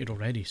it started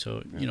already.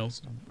 So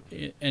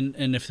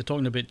and if they're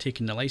talking about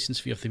taking the license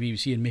fee off the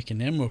BBC and making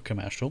them more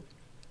commercial,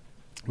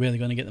 where are they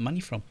going to get the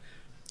money from?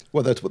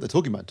 Well, what they're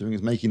talking about doing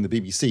is making the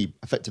BBC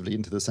effectively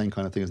into the same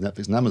kind of thing as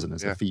Netflix and Amazon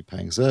as a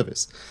fee-paying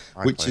service,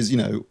 which is,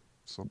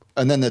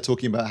 and then they're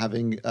talking about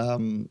having,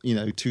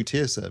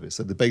 2-tier service.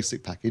 So the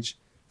basic package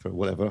for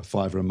whatever,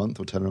 $5 a month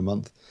or $10 a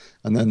month,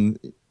 and then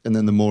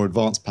the more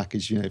advanced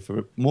package,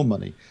 for more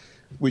money,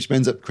 which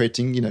ends up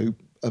creating,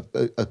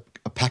 a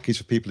package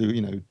for people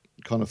who,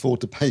 can't afford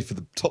to pay for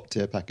the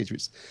top-tier package,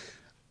 which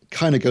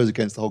kind of goes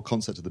against the whole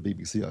concept of the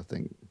BBC, I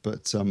think.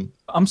 But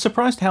I'm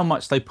surprised how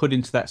much they put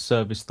into that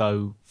service,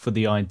 though, for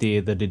the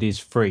idea that it is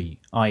free.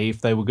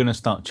 If they were going to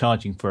start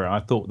charging for it, I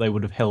thought they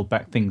would have held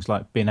back things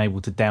like being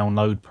able to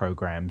download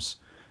programs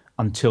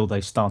until they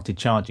started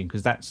charging,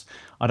 because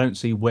I don't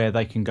see where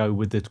they can go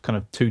with the kind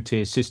of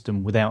 2-tier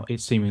system without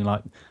it seeming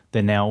like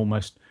they're now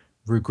almost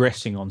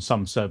regressing on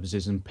some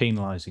services and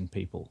penalising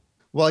people.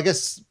 Well, I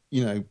guess,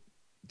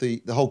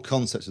 the whole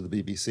concept of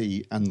the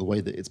BBC and the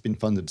way that it's been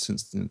funded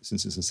since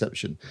its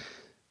inception,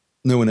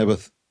 no one ever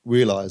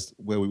realised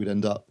where we would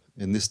end up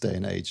in this day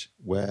and age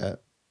where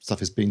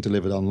stuff is being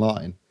delivered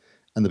online,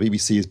 and the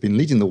BBC has been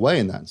leading the way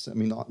in that. I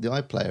mean, the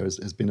iPlayer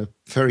has been a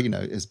very,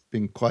 has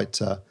been quite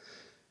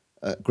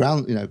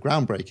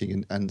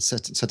groundbreaking and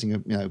setting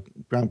up,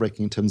 groundbreaking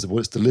in terms of what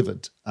it's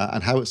delivered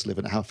and how it's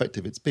delivered and how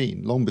effective it's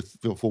been. Long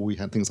before we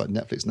had things like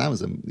Netflix and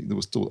Amazon, there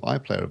was still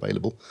iPlayer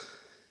available.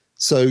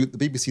 So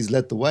the BBC's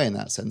led the way in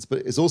that sense, but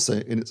it's also,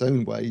 in its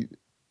own way,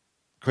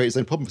 created its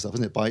own problem for itself,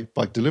 isn't it?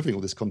 By delivering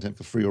all this content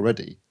for free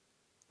already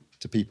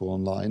to people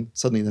online,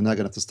 suddenly they're now going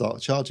to have to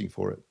start charging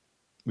for it,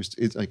 which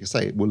is, like I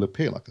say, it will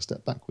appear like a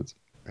step backwards.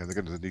 And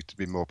they're going to need to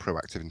be more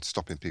proactive in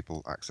stopping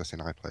people accessing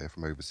iPlayer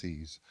from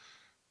overseas.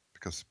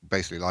 Because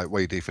basically, like what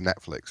you do for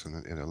Netflix,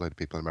 and a load of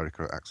people in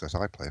America access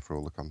iPlayer for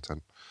all the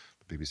content,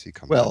 the BBC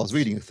content. Well, I was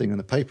reading a thing in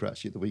the paper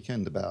actually at the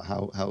weekend about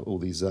how all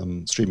these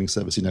streaming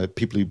services,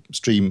 people who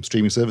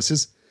streaming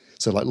services,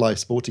 so like live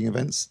sporting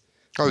events.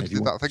 Oh, you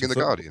did that thing in The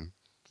Guardian?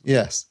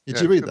 Yes.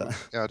 Did you read that?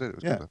 Yeah, I did. It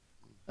was good.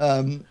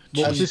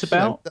 What was this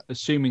about?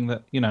 Assuming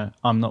that,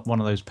 I'm not one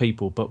of those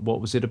people, but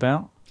what was it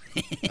about?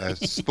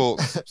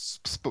 Sports,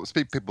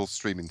 people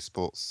streaming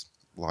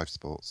live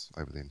sports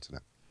over the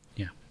internet.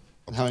 Yeah.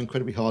 And how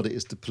incredibly hard it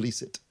is to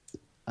police it.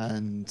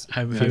 And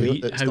how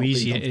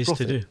easy it is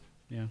to do.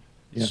 Yeah.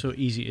 It's so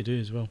easy to do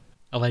as well.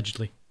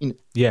 Allegedly.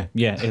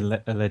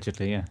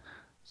 Allegedly, yeah.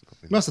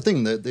 That's the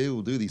thing, that they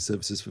all do these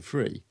services for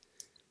free.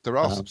 There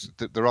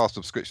are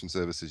subscription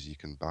services you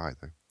can buy,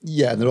 though.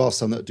 Yeah, and there are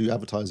some that do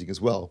advertising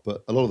as well,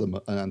 but a lot of them,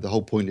 and the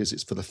whole point is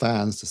it's for the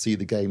fans to see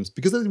the games.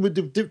 Because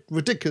the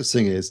ridiculous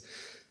thing is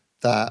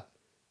that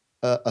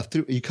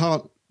you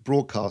can't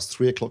broadcast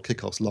 3 o'clock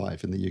kickoffs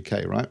live in the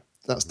UK, right?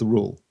 That's the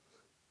rule.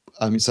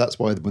 So that's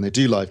why when they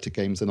do live to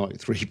games, they're not at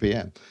 3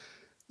 p.m.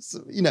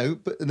 So,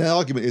 but the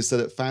argument is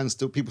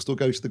that people still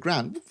go to the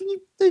ground.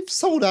 They've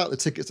sold out the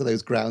tickets to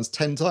those grounds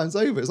 10 times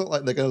over. It's not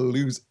like they're going to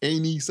lose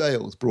any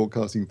sales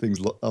broadcasting things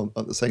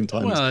at the same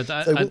time. Well,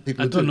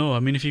 I don't know. I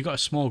mean, if you've got a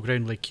small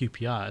ground like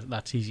QPR,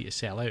 that's easy to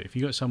sell out. If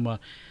you've got somewhere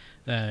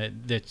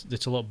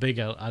that's a lot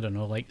bigger, I don't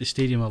know, like the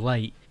Stadium of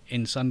Light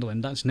in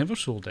Sunderland, that's never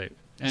sold out.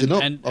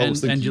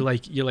 And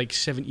you're like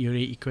 70 or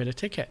 80 quid a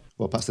ticket.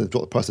 Well, perhaps they've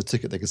dropped the price of the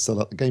ticket, they could sell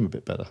out the game a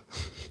bit better.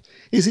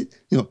 Is it?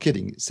 You're not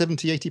kidding.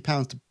 70, 80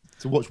 pounds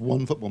to watch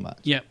one football match?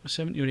 Yeah,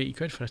 70 or 80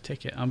 quid for a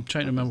ticket. I'm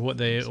trying to remember what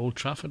the Old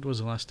Trafford was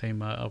the last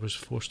time I was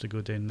forced to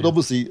go down there. But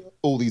obviously,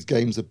 all these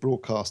games are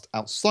broadcast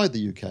outside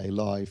the UK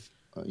live,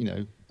 at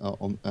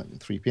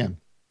 3 p.m.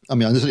 I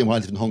mean, I know when I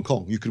lived in Hong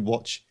Kong, you could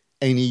watch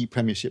any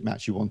Premiership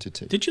match you wanted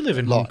to. Did you live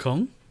in Hong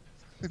Kong?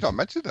 You've not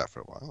mentioned that for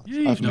a while.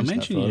 Yeah, you've not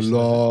mentioned it for a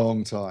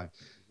long time.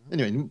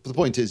 Anyway, the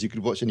point is you could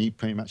watch any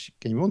Premier match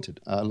game you wanted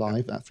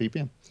live at 3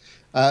 p.m.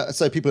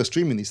 So people are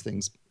streaming these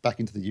things back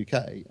into the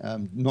UK,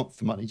 not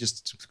for money,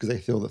 just because they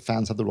feel that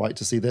fans have the right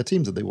to see their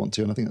teams if they want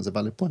to, and I think that's a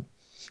valid point.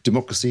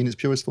 Democracy in its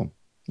purest form.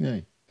 Yeah.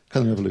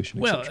 Kind of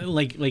revolution. Well,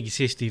 like you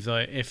say, Steve, though,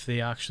 if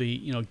they actually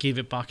gave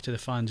it back to the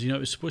fans, it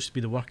was supposed to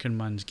be the working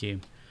man's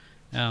game.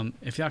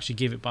 If they actually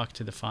gave it back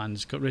to the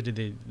fans, got rid of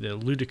the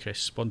ludicrous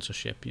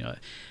sponsorship,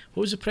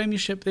 what was the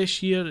Premiership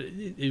this year?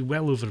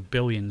 Well over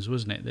billions,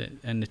 wasn't it?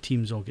 And the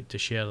teams all get to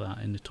share that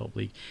in the top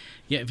league.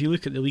 Yet if you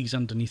look at the leagues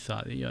underneath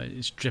that,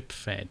 it's drip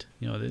fed.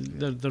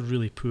 They're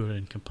really poor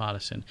in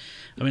comparison.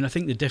 I mean, I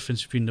think the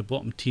difference between the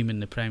bottom team in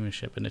the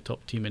Premiership and the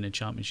top team in the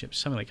Championship is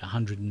something like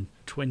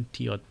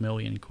 120 odd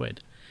million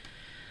quid.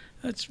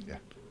 That's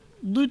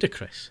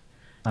ludicrous.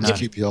 And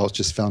QPR's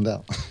just found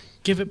out.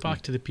 Give it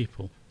back to the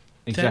people.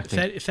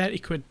 Exactly. 30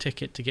 quid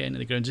ticket to get into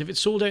the grounds. If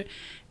it's sold out,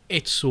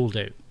 it's sold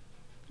out.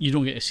 You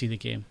don't get to see the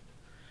game.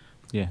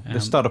 Yeah,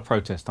 let's start a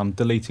protest. I'm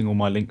deleting all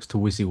my links to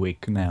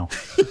WYSIWYG now.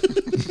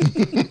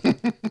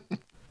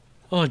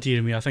 Oh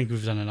dear me, I think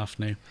we've done enough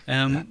now.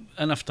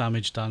 Enough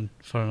damage done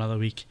for another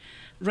week.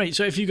 Right,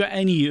 so if you've got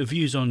any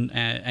views on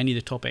any of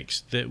the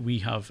topics that we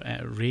have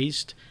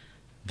raised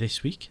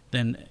this week,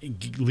 then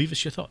leave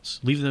us your thoughts.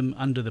 Leave them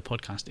under the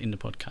podcast in the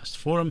podcast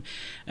forum.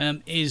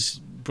 Is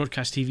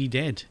broadcast TV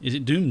dead? Is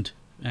it doomed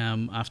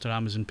after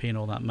Amazon paying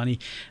all that money?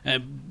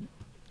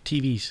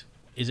 TVs,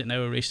 is it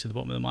now a race to the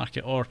bottom of the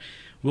market, or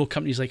will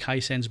companies like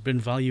Hisense bring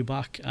value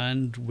back,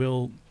 and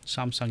will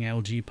Samsung,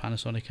 LG,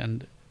 Panasonic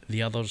and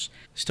the others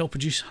still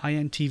produce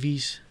high-end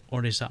TVs,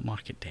 or is that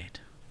market dead?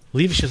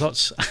 Leave us your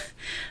thoughts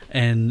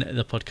in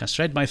the podcast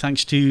thread. My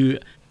thanks to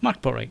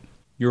Mark Botwright.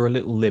 You're a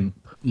little limp.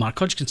 Mark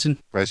Hodgkinson.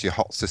 Where's your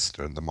hot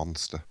sister and the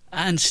monster?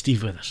 And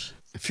Steve Withers.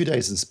 A few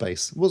days in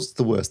space. What's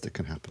the worst that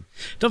can happen?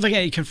 Don't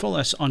forget you can follow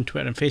us on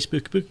Twitter and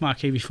Facebook. Bookmark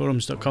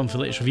avforums.com for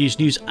the latest reviews,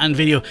 news and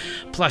video.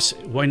 Plus,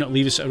 why not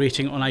leave us a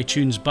rating on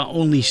iTunes, but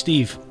only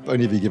Steve.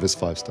 Only if you give us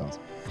 5 stars.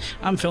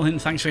 I'm Phil Hinton.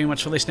 Thanks very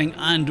much for listening,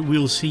 and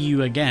we'll see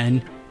you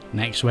again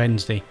next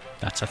Wednesday.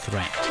 That's a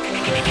threat.